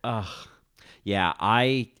 go. Yeah,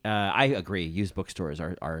 I agree. Used bookstores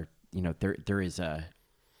are you know, there is a,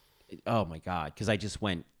 oh my God, because I just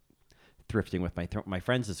went thrifting with my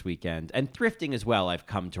friends this weekend, and thrifting as well, I've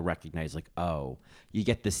come to recognize like, oh, you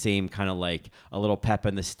get the same kind of like a little pep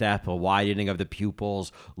in the step, a widening of the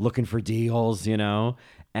pupils, looking for deals, you know,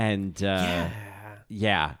 and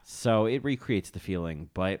yeah, so it recreates the feeling.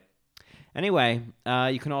 But anyway,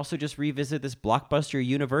 you can also just revisit this Blockbuster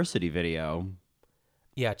University video.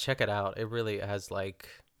 Yeah, check it out. It really has like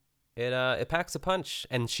it packs a punch,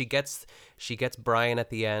 and she gets Brian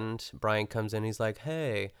at the end. Brian comes in, he's like,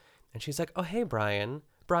 hey. And she's like, oh, hey, Brian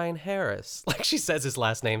Harris. Like, she says his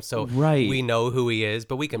last name, so we know who he is,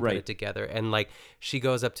 but we can put it together. And, like, she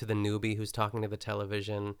goes up to the newbie who's talking to the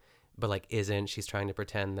television, but, like, isn't. She's trying to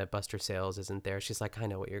pretend that Buster Sales isn't there. She's like, I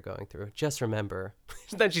know what you're going through. Just remember.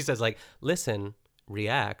 Then she says, like, listen,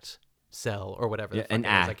 react, sell, or whatever the fuck and it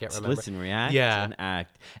act. is. I can't remember. Listen, react, and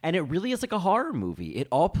act. And it really is like a horror movie. It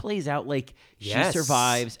all plays out like she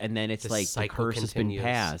survives, and then it's like the curse has been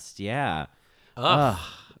passed. Yeah. Ugh.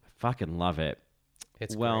 Fucking love it.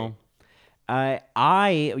 It's great.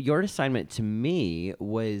 Your assignment to me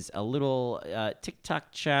was a little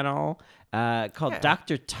TikTok channel called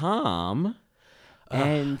Dr. Tom.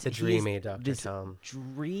 And the dreamy Dr. Tom.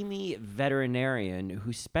 Dreamy veterinarian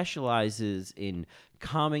who specializes in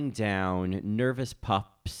calming down nervous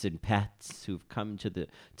pups and pets who've come to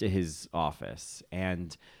his office.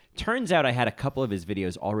 And turns out I had a couple of his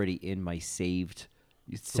videos already in my saved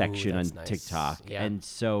section on TikTok. Yeah. And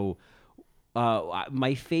so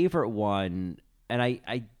my favorite one, and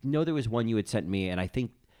I know there was one you had sent me, and I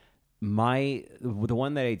think the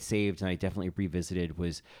one that I'd saved and I definitely revisited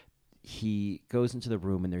was he goes into the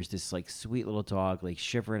room and there's this like sweet little dog like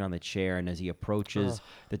shivering on the chair, and as he approaches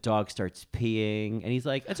the dog starts peeing, and he's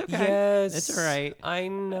like, it's okay. Yes, it's all right. I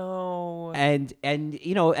know. And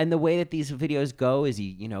you know, and the way that these videos go is he,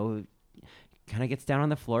 you know, kind of gets down on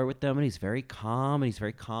the floor with them, and he's very calm, and he's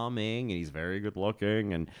very calming, and he's very good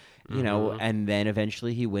looking, and you know, and then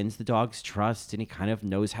eventually he wins the dog's trust, and he kind of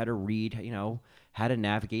knows how to read, you know, how to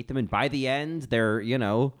navigate them, and by the end they're, you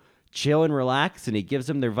know, chill and relax, and he gives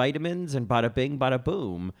them their vitamins, and bada bing bada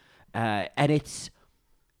boom. And it's,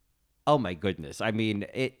 oh my goodness, I mean,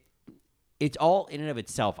 it's all in and of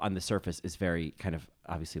itself on the surface is very kind of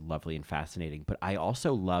obviously lovely and fascinating, but I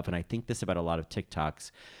also love, and I think this about a lot of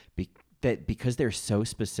TikToks, that because they're so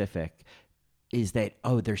specific, is that,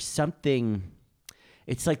 oh, there's something,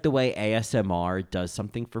 it's like the way ASMR does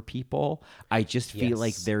something for people. I just feel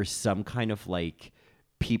like there's some kind of like,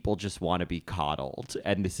 people just want to be coddled,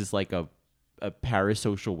 and this is like a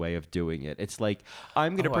parasocial way of doing it. It's like,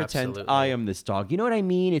 I'm going to pretend I am this dog. You know what I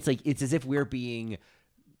mean? It's like, it's as if we're being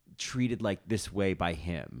treated like this way by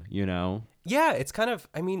him, you know? Yeah, it's kind of,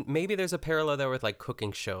 I mean, maybe there's a parallel there with like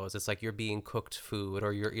cooking shows. It's like you're being cooked food,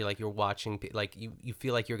 or you're watching, like you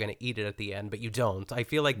feel like you're going to eat it at the end, but you don't. I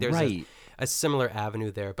feel like there's a similar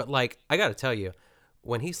avenue there. But like, I got to tell you,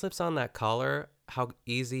 when he slips on that collar, how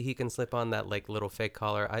easy he can slip on that like little fake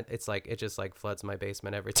collar. It's like, it just like floods my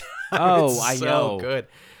basement every time. Oh, I know. So good.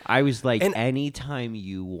 I was like, anytime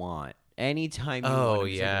you want, I'm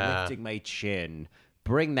lifting my chin.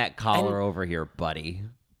 Bring that collar over here, buddy.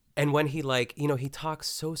 And when he like, you know, he talks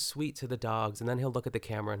so sweet to the dogs, and then he'll look at the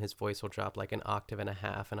camera and his voice will drop like an octave and a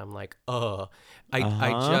half. And I'm like, I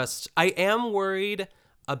am worried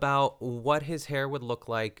about what his hair would look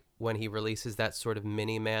like when he releases that sort of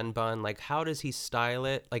mini man bun. Like, how does he style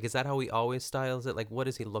it? Like, is that how he always styles it? Like, what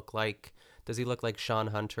does he look like? Does he look like Sean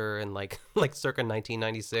Hunter and like circa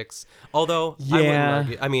 1996? Although I wouldn't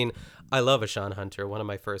argue. I mean, I love a Sean Hunter, one of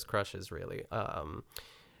my first crushes, really.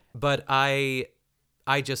 But I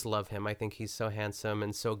just love him. I think he's so handsome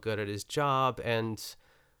and so good at his job. And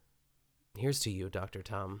here's to you, Dr.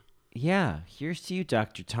 Tom. Yeah, here's to you,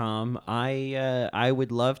 Dr. Tom. I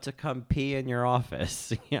would love to come pee in your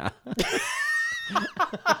office. Yeah.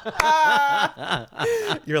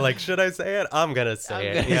 You're like, should I say it? I'm gonna say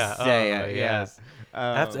it. Yeah, say it. Yes.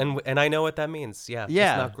 And I know what that means. Yeah.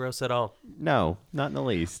 Yeah. It's not gross at all. No, not in the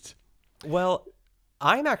least. Well,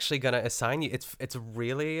 I'm actually going to assign you. It's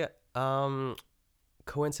really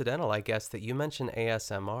coincidental, I guess, that you mentioned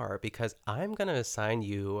ASMR, because I'm going to assign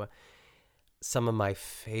you some of my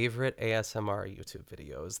favorite ASMR YouTube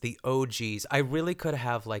videos, the OGs. I really could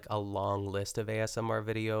have like a long list of ASMR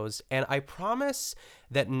videos, and I promise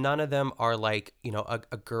that none of them are like, you know,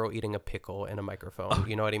 a girl eating a pickle in a microphone.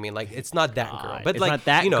 You know what I mean? Like, it's not that girl, but it's like, not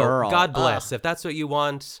that you know, girl. God bless if that's what you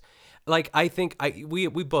want. Like, I think we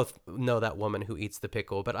both know that woman who eats the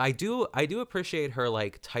pickle, but I do appreciate her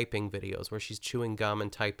like typing videos where she's chewing gum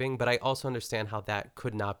and typing, but I also understand how that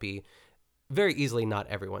could not be very easily not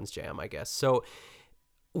everyone's jam, I guess. So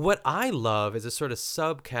what I love is a sort of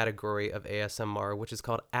subcategory of ASMR, which is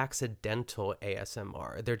called accidental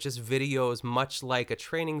ASMR. They're just videos much like a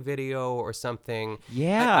training video or something.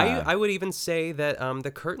 Yeah. I would even say that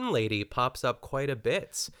the curtain lady pops up quite a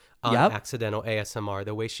bit on accidental ASMR,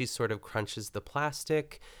 the way she sort of crunches the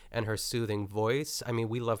plastic and her soothing voice. I mean,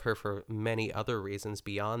 we love her for many other reasons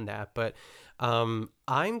beyond that, but I'm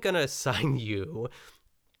going to assign you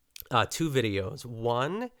two videos.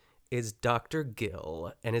 One is Dr.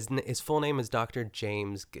 Gill, and his full name is Dr.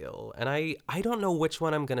 James Gill. And I don't know which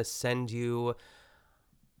one I'm going to send you.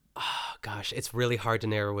 Oh, gosh, it's really hard to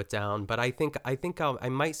narrow it down, but I think I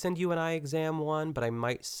might send you an eye exam one, but I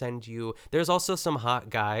might send you, there's also some hot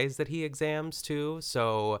guys that he exams too,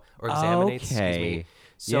 or examinates, excuse me.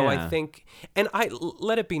 So I think, and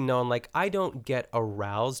let it be known, like, I don't get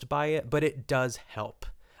aroused by it, but it does help.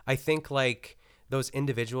 I think like those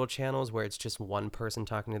individual channels where it's just one person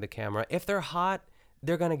talking to the camera, if they're hot,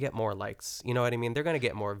 they're going to get more likes. You know what I mean? They're going to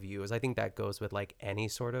get more views. I think that goes with like any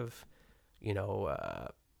sort of, you know,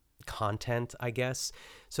 content, I guess.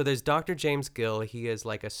 So there's Dr. James Gill. He is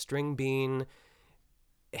like a string bean,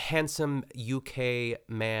 handsome UK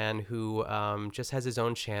man who just has his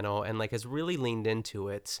own channel and like has really leaned into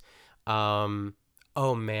it. Oh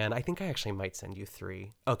man, I think I actually might send you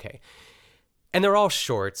three. Okay. And they're all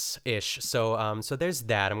shorts-ish, so there's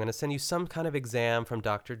that. I'm going to send you some kind of exam from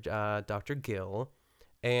Dr. Gill,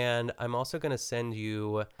 and I'm also going to send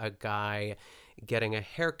you a guy getting a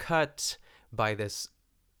haircut by this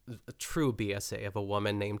true BSA of a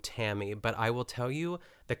woman named Tammy. But I will tell you,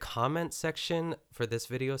 the comment section for this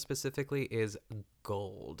video specifically is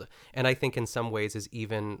gold, and I think in some ways is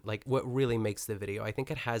even like what really makes the video. I think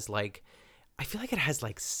it has like, I feel like it has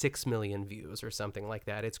like 6 million views or something like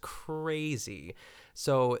that. It's crazy.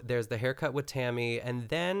 So there's the haircut with Tammy. And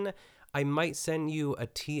then I might send you a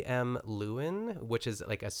TM Lewin, which is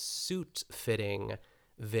like a suit fitting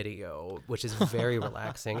video, which is very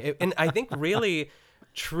relaxing. And I think really,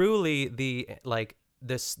 truly the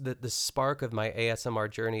spark of my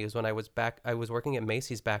ASMR journey is when I was working at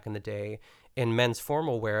Macy's back in the day in men's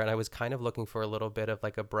formal wear. And I was kind of looking for a little bit of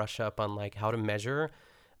like a brush up on like how to measure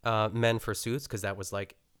men for suits, because that was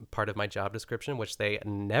like part of my job description, which they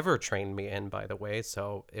never trained me in, by the way,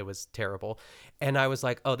 so it was terrible. And I was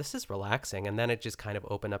like, oh, this is relaxing, and then it just kind of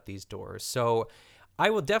opened up these doors. So I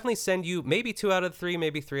will definitely send you maybe 2 out of the 3,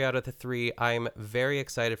 maybe 3 out of the 3. I'm very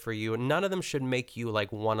excited for you. None of them should make you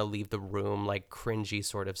like want to leave the room, like cringy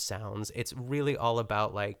sort of sounds. It's really all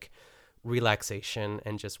about like relaxation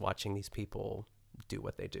and just watching these people do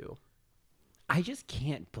what they do. I just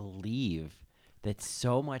can't believe that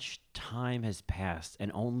so much time has passed,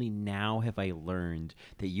 and only now have I learned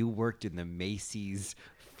that you worked in the Macy's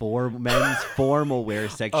men's formal wear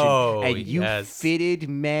section, and you fitted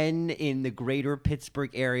men in the greater Pittsburgh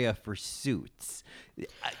area for suits.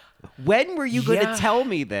 When were you going to tell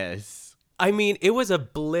me this? I mean, it was a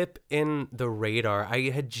blip in the radar. I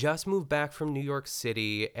had just moved back from New York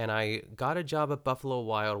City, and I got a job at Buffalo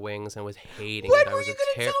Wild Wings and was hating it. When were you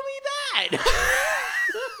going to tell me that?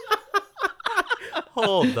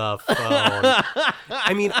 Hold the phone.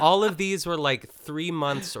 I mean, all of these were like 3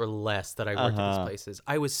 months or less that I worked at these places.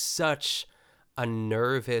 I was such a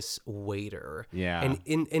nervous waiter. Yeah. And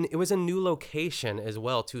it was a new location as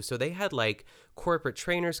well, too. So they had like corporate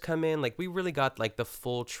trainers come in. Like we really got like the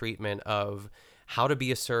full treatment of how to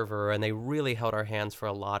be a server, and they really held our hands for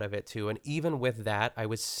a lot of it, too. And even with that, I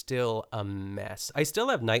was still a mess. I still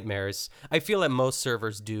have nightmares. I feel that most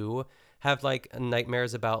servers do have like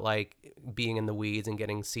nightmares about like being in the weeds and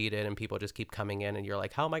getting seated and people just keep coming in and you're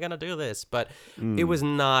like, how am I going to do this? But it was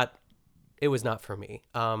not for me.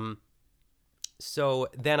 So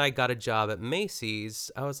then I got a job at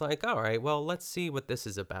Macy's. I was like, all right, well, let's see what this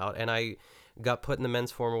is about. And I got put in the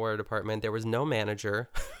men's formal wear department. There was no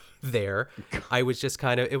manager there. I was just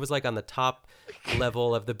kind of, it was like on the top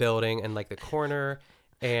level of the building and like the corner.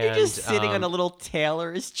 And You're just sitting on a little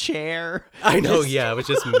tailor's chair. I know, yeah, it was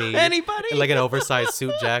just me. Anybody? In like an oversized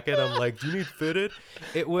suit jacket. I'm like, do you need fitted?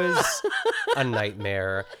 It was a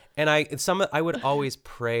nightmare. And I would always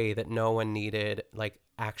pray that no one needed like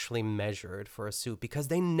actually measured for a suit because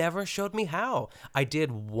they never showed me how. I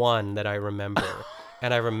did one that I remember.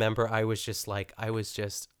 And I remember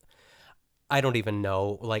I don't even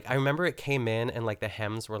know. Like, I remember it came in and like the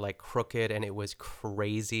hems were like crooked and it was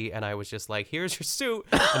crazy. And I was just like, here's your suit.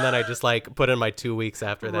 And then I just like put in my 2 weeks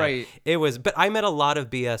after that. Right. But I met a lot of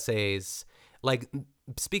BSAs. Like,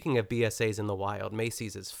 speaking of BSAs in the wild,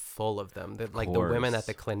 Macy's is full of them. Like the women at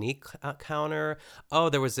the Clinique counter. Oh,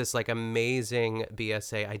 there was this like amazing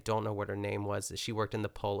BSA. I don't know what her name was. She worked in the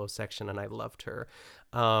polo section and I loved her.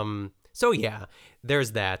 So yeah,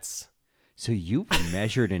 there's that. So you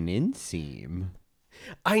measured an inseam.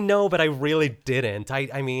 I know, but I really didn't.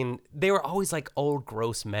 I mean, they were always like old,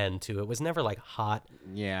 gross men too. It was never like hot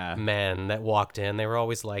men that walked in. They were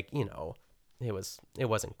always like, you know, it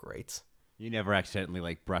wasn't great. You never accidentally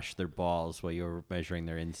like brushed their balls while you were measuring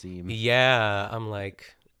their inseam. Yeah, I'm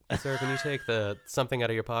like, sir, can you take something out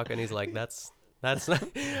of your pocket? And he's like, that's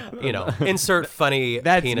you know, insert funny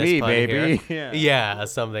that's penis me, pun baby. here. Yeah,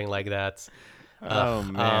 something like that. Oh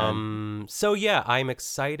man. So yeah, I'm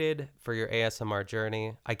excited for your ASMR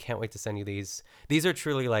journey. I can't wait to send you these. These are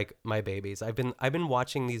truly like my babies. I've been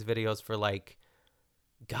watching these videos for like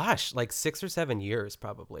 6 or 7 years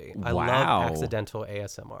probably. I love accidental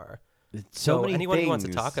ASMR. So many anyone things. who wants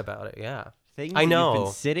to talk about it, yeah. Things I know. that you've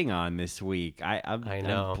been sitting on this week. I'm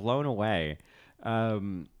blown away.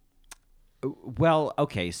 Well,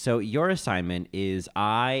 okay, so your assignment is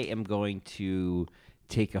I am going to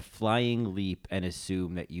take a flying leap and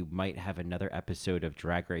assume that you might have another episode of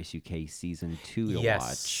Drag Race UK Season 2 to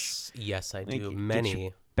watch. Yes, I do. Like,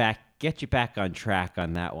 Many. Get you back on track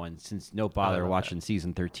on that one since no bother watching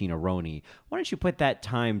Season 13 of Roni. Why don't you put that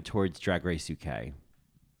time towards Drag Race UK?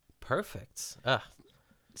 Perfect.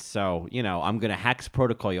 So, you know, I'm going to Hacks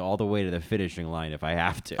Protocol you all the way to the finishing line if I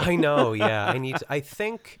have to. I know, yeah. I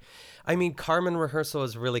mean, Carmen rehearsal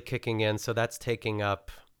is really kicking in, so that's taking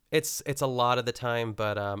up... It's a lot of the time,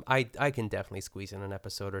 but I can definitely squeeze in an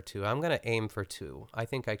episode or two. I'm going to aim for 2. I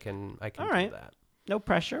think I can do that. No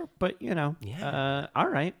pressure, but, you know. Yeah. All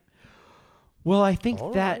right. Well, I think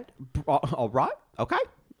all right. Okay.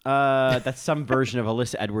 That's some version of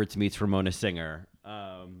Alyssa Edwards meets Ramona Singer.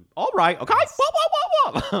 All right. Okay.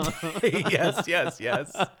 Yes.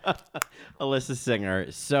 Alyssa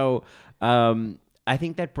Singer. So, I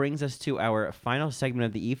think that brings us to our final segment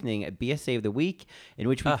of the evening, BSA of the Week, in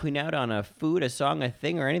which we point out on a food, a song, a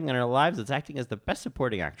thing, or anything in our lives that's acting as the best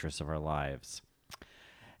supporting actress of our lives.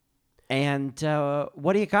 And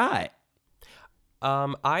what do you got?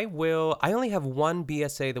 I only have one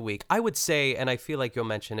BSA of the week. I would say, and I feel like you'll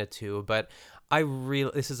mention it too, but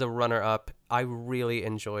this is a runner-up. I really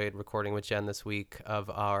enjoyed recording with Jen this week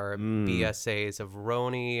of our BSAs of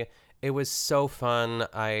Roni. It was so fun.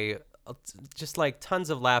 I just like tons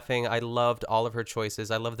of laughing. I loved all of her choices.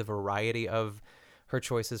 I love the variety of her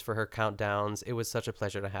choices for her countdowns. It was such a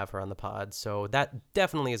pleasure to have her on the pod. So that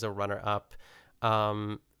definitely is a runner-up.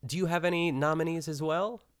 Do you have any nominees as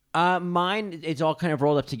well? Mine, it's all kind of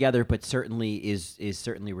rolled up together, but certainly is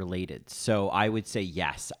certainly related. So I would say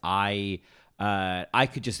yes. I'll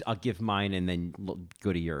give mine and then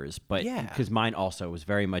go to yours. But because mine also was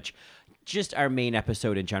very much just our main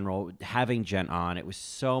episode in general, having Jen on, it was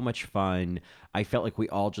so much fun. I felt like we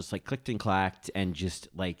all just like clicked and clacked and just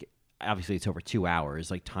like, obviously it's over 2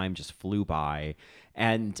 hours, like time just flew by.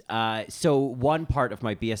 And so one part of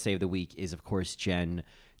my BSA of the week is, of course, Jen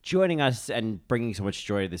joining us and bringing so much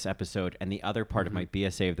joy to this episode. And the other part of my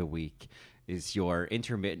BSA of the week is your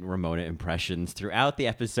intermittent Ramona impressions throughout the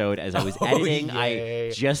episode. As I was editing, yay.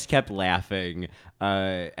 I just kept laughing.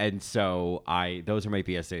 And so those are my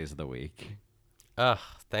BSAs of the week.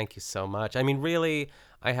 Thank you so much. I mean, really,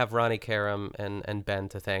 I have Ronnie Karam and Ben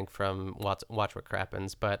to thank from Watch What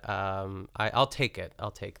Crappens, but I'll take it.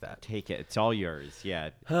 I'll take that. Take it. It's all yours. Yeah.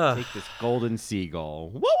 Take this golden seagull.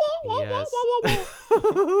 Whoa, whoa, whoa, yes.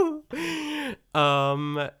 Whoa, whoa,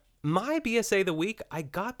 whoa. My BSA of the week, I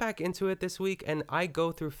got back into it this week, and I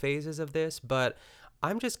go through phases of this, but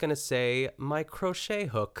I'm just going to say my crochet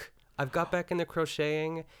hook. I've got back into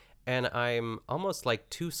crocheting, and I'm almost like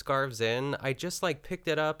 2 scarves in. I just like picked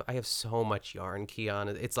it up. I have so much yarn, Keon.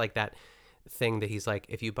 It's like that thing that he's like,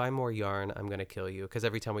 if you buy more yarn, I'm going to kill you. Because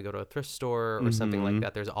every time we go to a thrift store or something like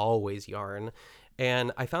that, there's always yarn.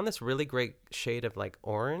 And I found this really great shade of like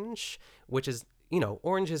orange, which is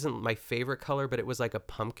orange isn't my favorite color, but it was like a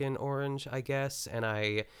pumpkin orange, I guess. And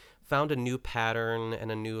I found a new pattern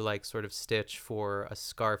and a new like sort of stitch for a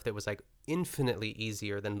scarf that was like infinitely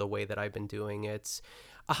easier than the way that I've been doing it.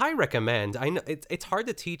 A high recommend. I know it's hard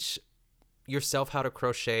to teach yourself how to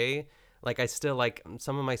crochet. Like I still like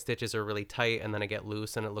some of my stitches are really tight and then I get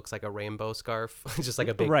loose and it looks like a rainbow scarf, just like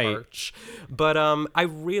a big arch. But I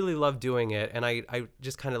really love doing it, and I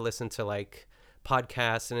just kind of listen to like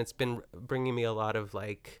podcasts, and it's been bringing me a lot of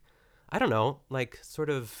like, I don't know, like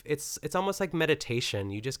sort of it's almost like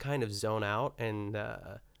meditation. You just kind of zone out, and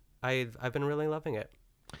I've been really loving it.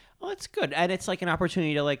 Well, it's good, and it's like an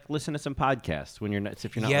opportunity to like listen to some podcasts when you're not,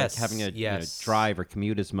 if you're not like having to drive or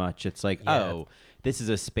commute as much. It's like, oh, this is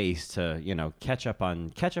a space to catch up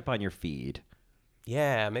on your feed.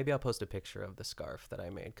 Yeah, maybe I'll post a picture of the scarf that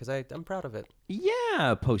I made because I'm proud of it.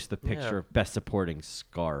 Yeah, post the picture of best supporting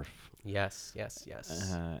scarf. Yes.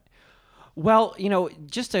 Well,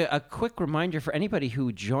 just a quick reminder for anybody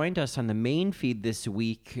who joined us on the main feed this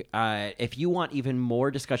week, if you want even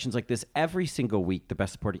more discussions like this every single week, the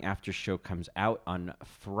Best Supporting After Show comes out on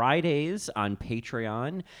Fridays on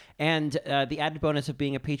Patreon. And the added bonus of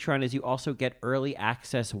being a Patreon is you also get early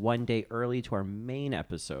access 1 day early to our main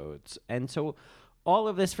episodes. And so all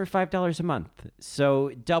of this for $5 a month.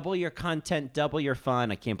 So double your content, double your fun.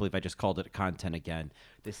 I can't believe I just called it content again.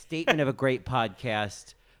 The statement of a great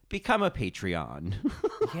podcast. Become a Patreon.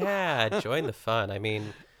 Yeah, join the fun. I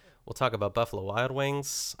mean, we'll talk about Buffalo Wild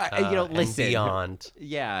Wings listen, and beyond.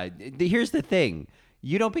 Yeah, here's the thing.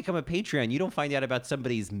 You don't become a Patreon. You don't find out about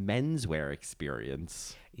somebody's menswear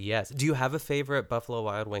experience. Yes. Do you have a favorite Buffalo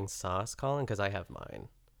Wild Wings sauce, Colin? Because I have mine.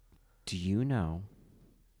 Do you know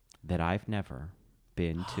that I've never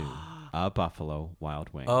been to a Buffalo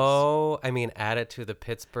Wild Wings? Oh, I mean, add it to the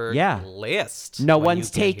Pittsburgh list. No one's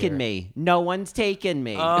taken me. No one's taken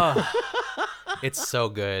me. Oh, it's so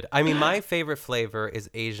good. I mean, my favorite flavor is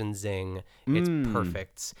Asian Zing. It's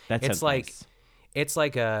perfect. It's like nice. It's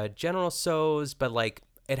like a General Tso's, but like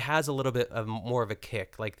it has a little bit of more of a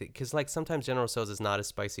kick. Like because like sometimes General Tso's is not as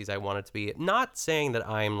spicy as I want it to be. Not saying that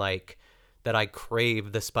I'm like that I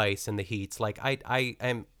crave the spice and the heat. Like I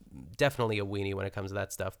am definitely a weenie when it comes to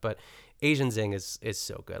that stuff, but Asian Zing is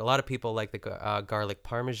so good. A lot of people like the garlic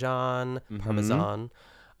parmesan. There's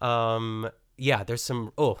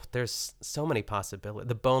so many possibilities.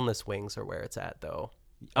 The boneless wings are where it's at, though.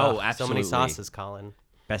 Oh, absolutely. So many sauces, Colin.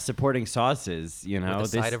 Best supporting sauces, with a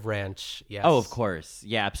side of ranch. Yes. Oh, of course.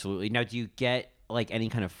 Yeah, absolutely. Now, do you get like any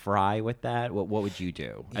kind of fry with that? What would you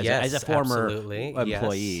do as a former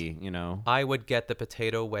employee? I would get the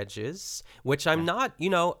potato wedges, which I'm not.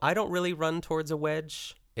 I don't really run towards a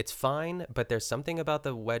wedge. It's fine, but there's something about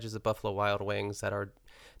the wedges of Buffalo Wild Wings that are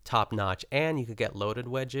top notch, and you could get loaded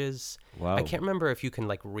wedges. Wow. I can't remember if you can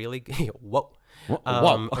like really if you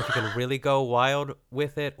can really go wild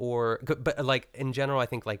with it, but like in general, I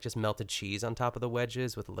think like just melted cheese on top of the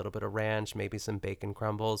wedges with a little bit of ranch, maybe some bacon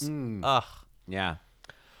crumbles. Ugh. Yeah.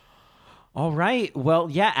 All right. Well,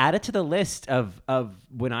 yeah, add it to the list of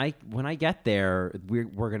when I get there, we're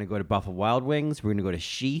going to go to Buffalo Wild Wings, we're going to go to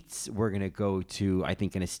Sheetz, we're going to go to I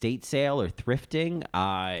think an estate sale or thrifting.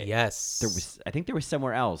 Yes. I think there was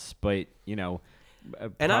somewhere else, but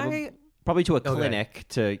probably to a clinic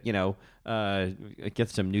to get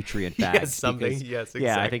some nutrient back. Yes, something. Because, yes,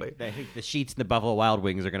 exactly. Yeah, I think the Sheetz and the Buffalo Wild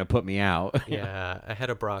Wings are going to put me out. Yeah, a head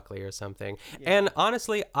of broccoli or something. Yeah. And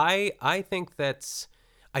honestly, I think that's.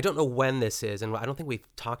 I don't know when this is, and I don't think we've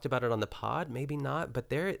talked about it on the pod. Maybe not, but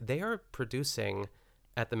they are producing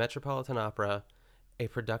at the Metropolitan Opera a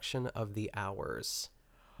production of The Hours,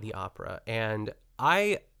 the opera, and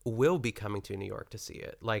I will be coming to New York to see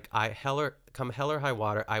it. Like come hell or high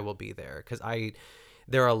water, I will be there because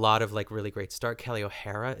there are a lot of like really great stars. Kelly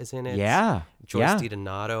O'Hara is in it. Yeah, Joyce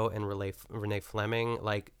DiDonato and Renee Fleming,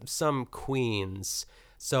 like some queens.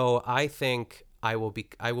 So I think I will be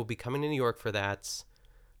coming to New York for that.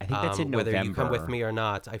 I think that's in November. Whether you come with me or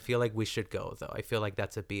not, I feel like we should go, though. I feel like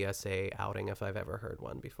that's a BSA outing if I've ever heard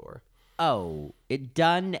one before. Oh,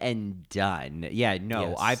 done and done. Yeah,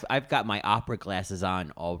 no, Yes. I've got my opera glasses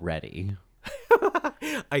on already.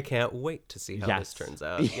 I can't wait to see how this turns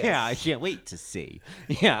out. Yeah, Yes. I can't wait to see.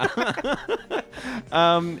 Yeah.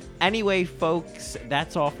 Anyway, folks,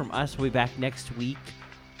 that's all from us. We'll be back next week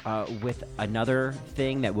with another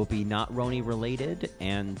thing that will be not Roni related,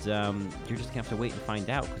 and you're just gonna have to wait and find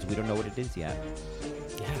out because we don't know what it is yet.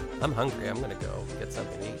 Yeah, I'm hungry. I'm gonna go get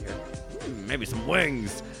something to eat here. Maybe some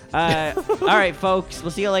wings. All right, folks. We'll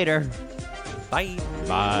see you later. Bye.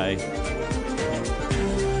 Bye.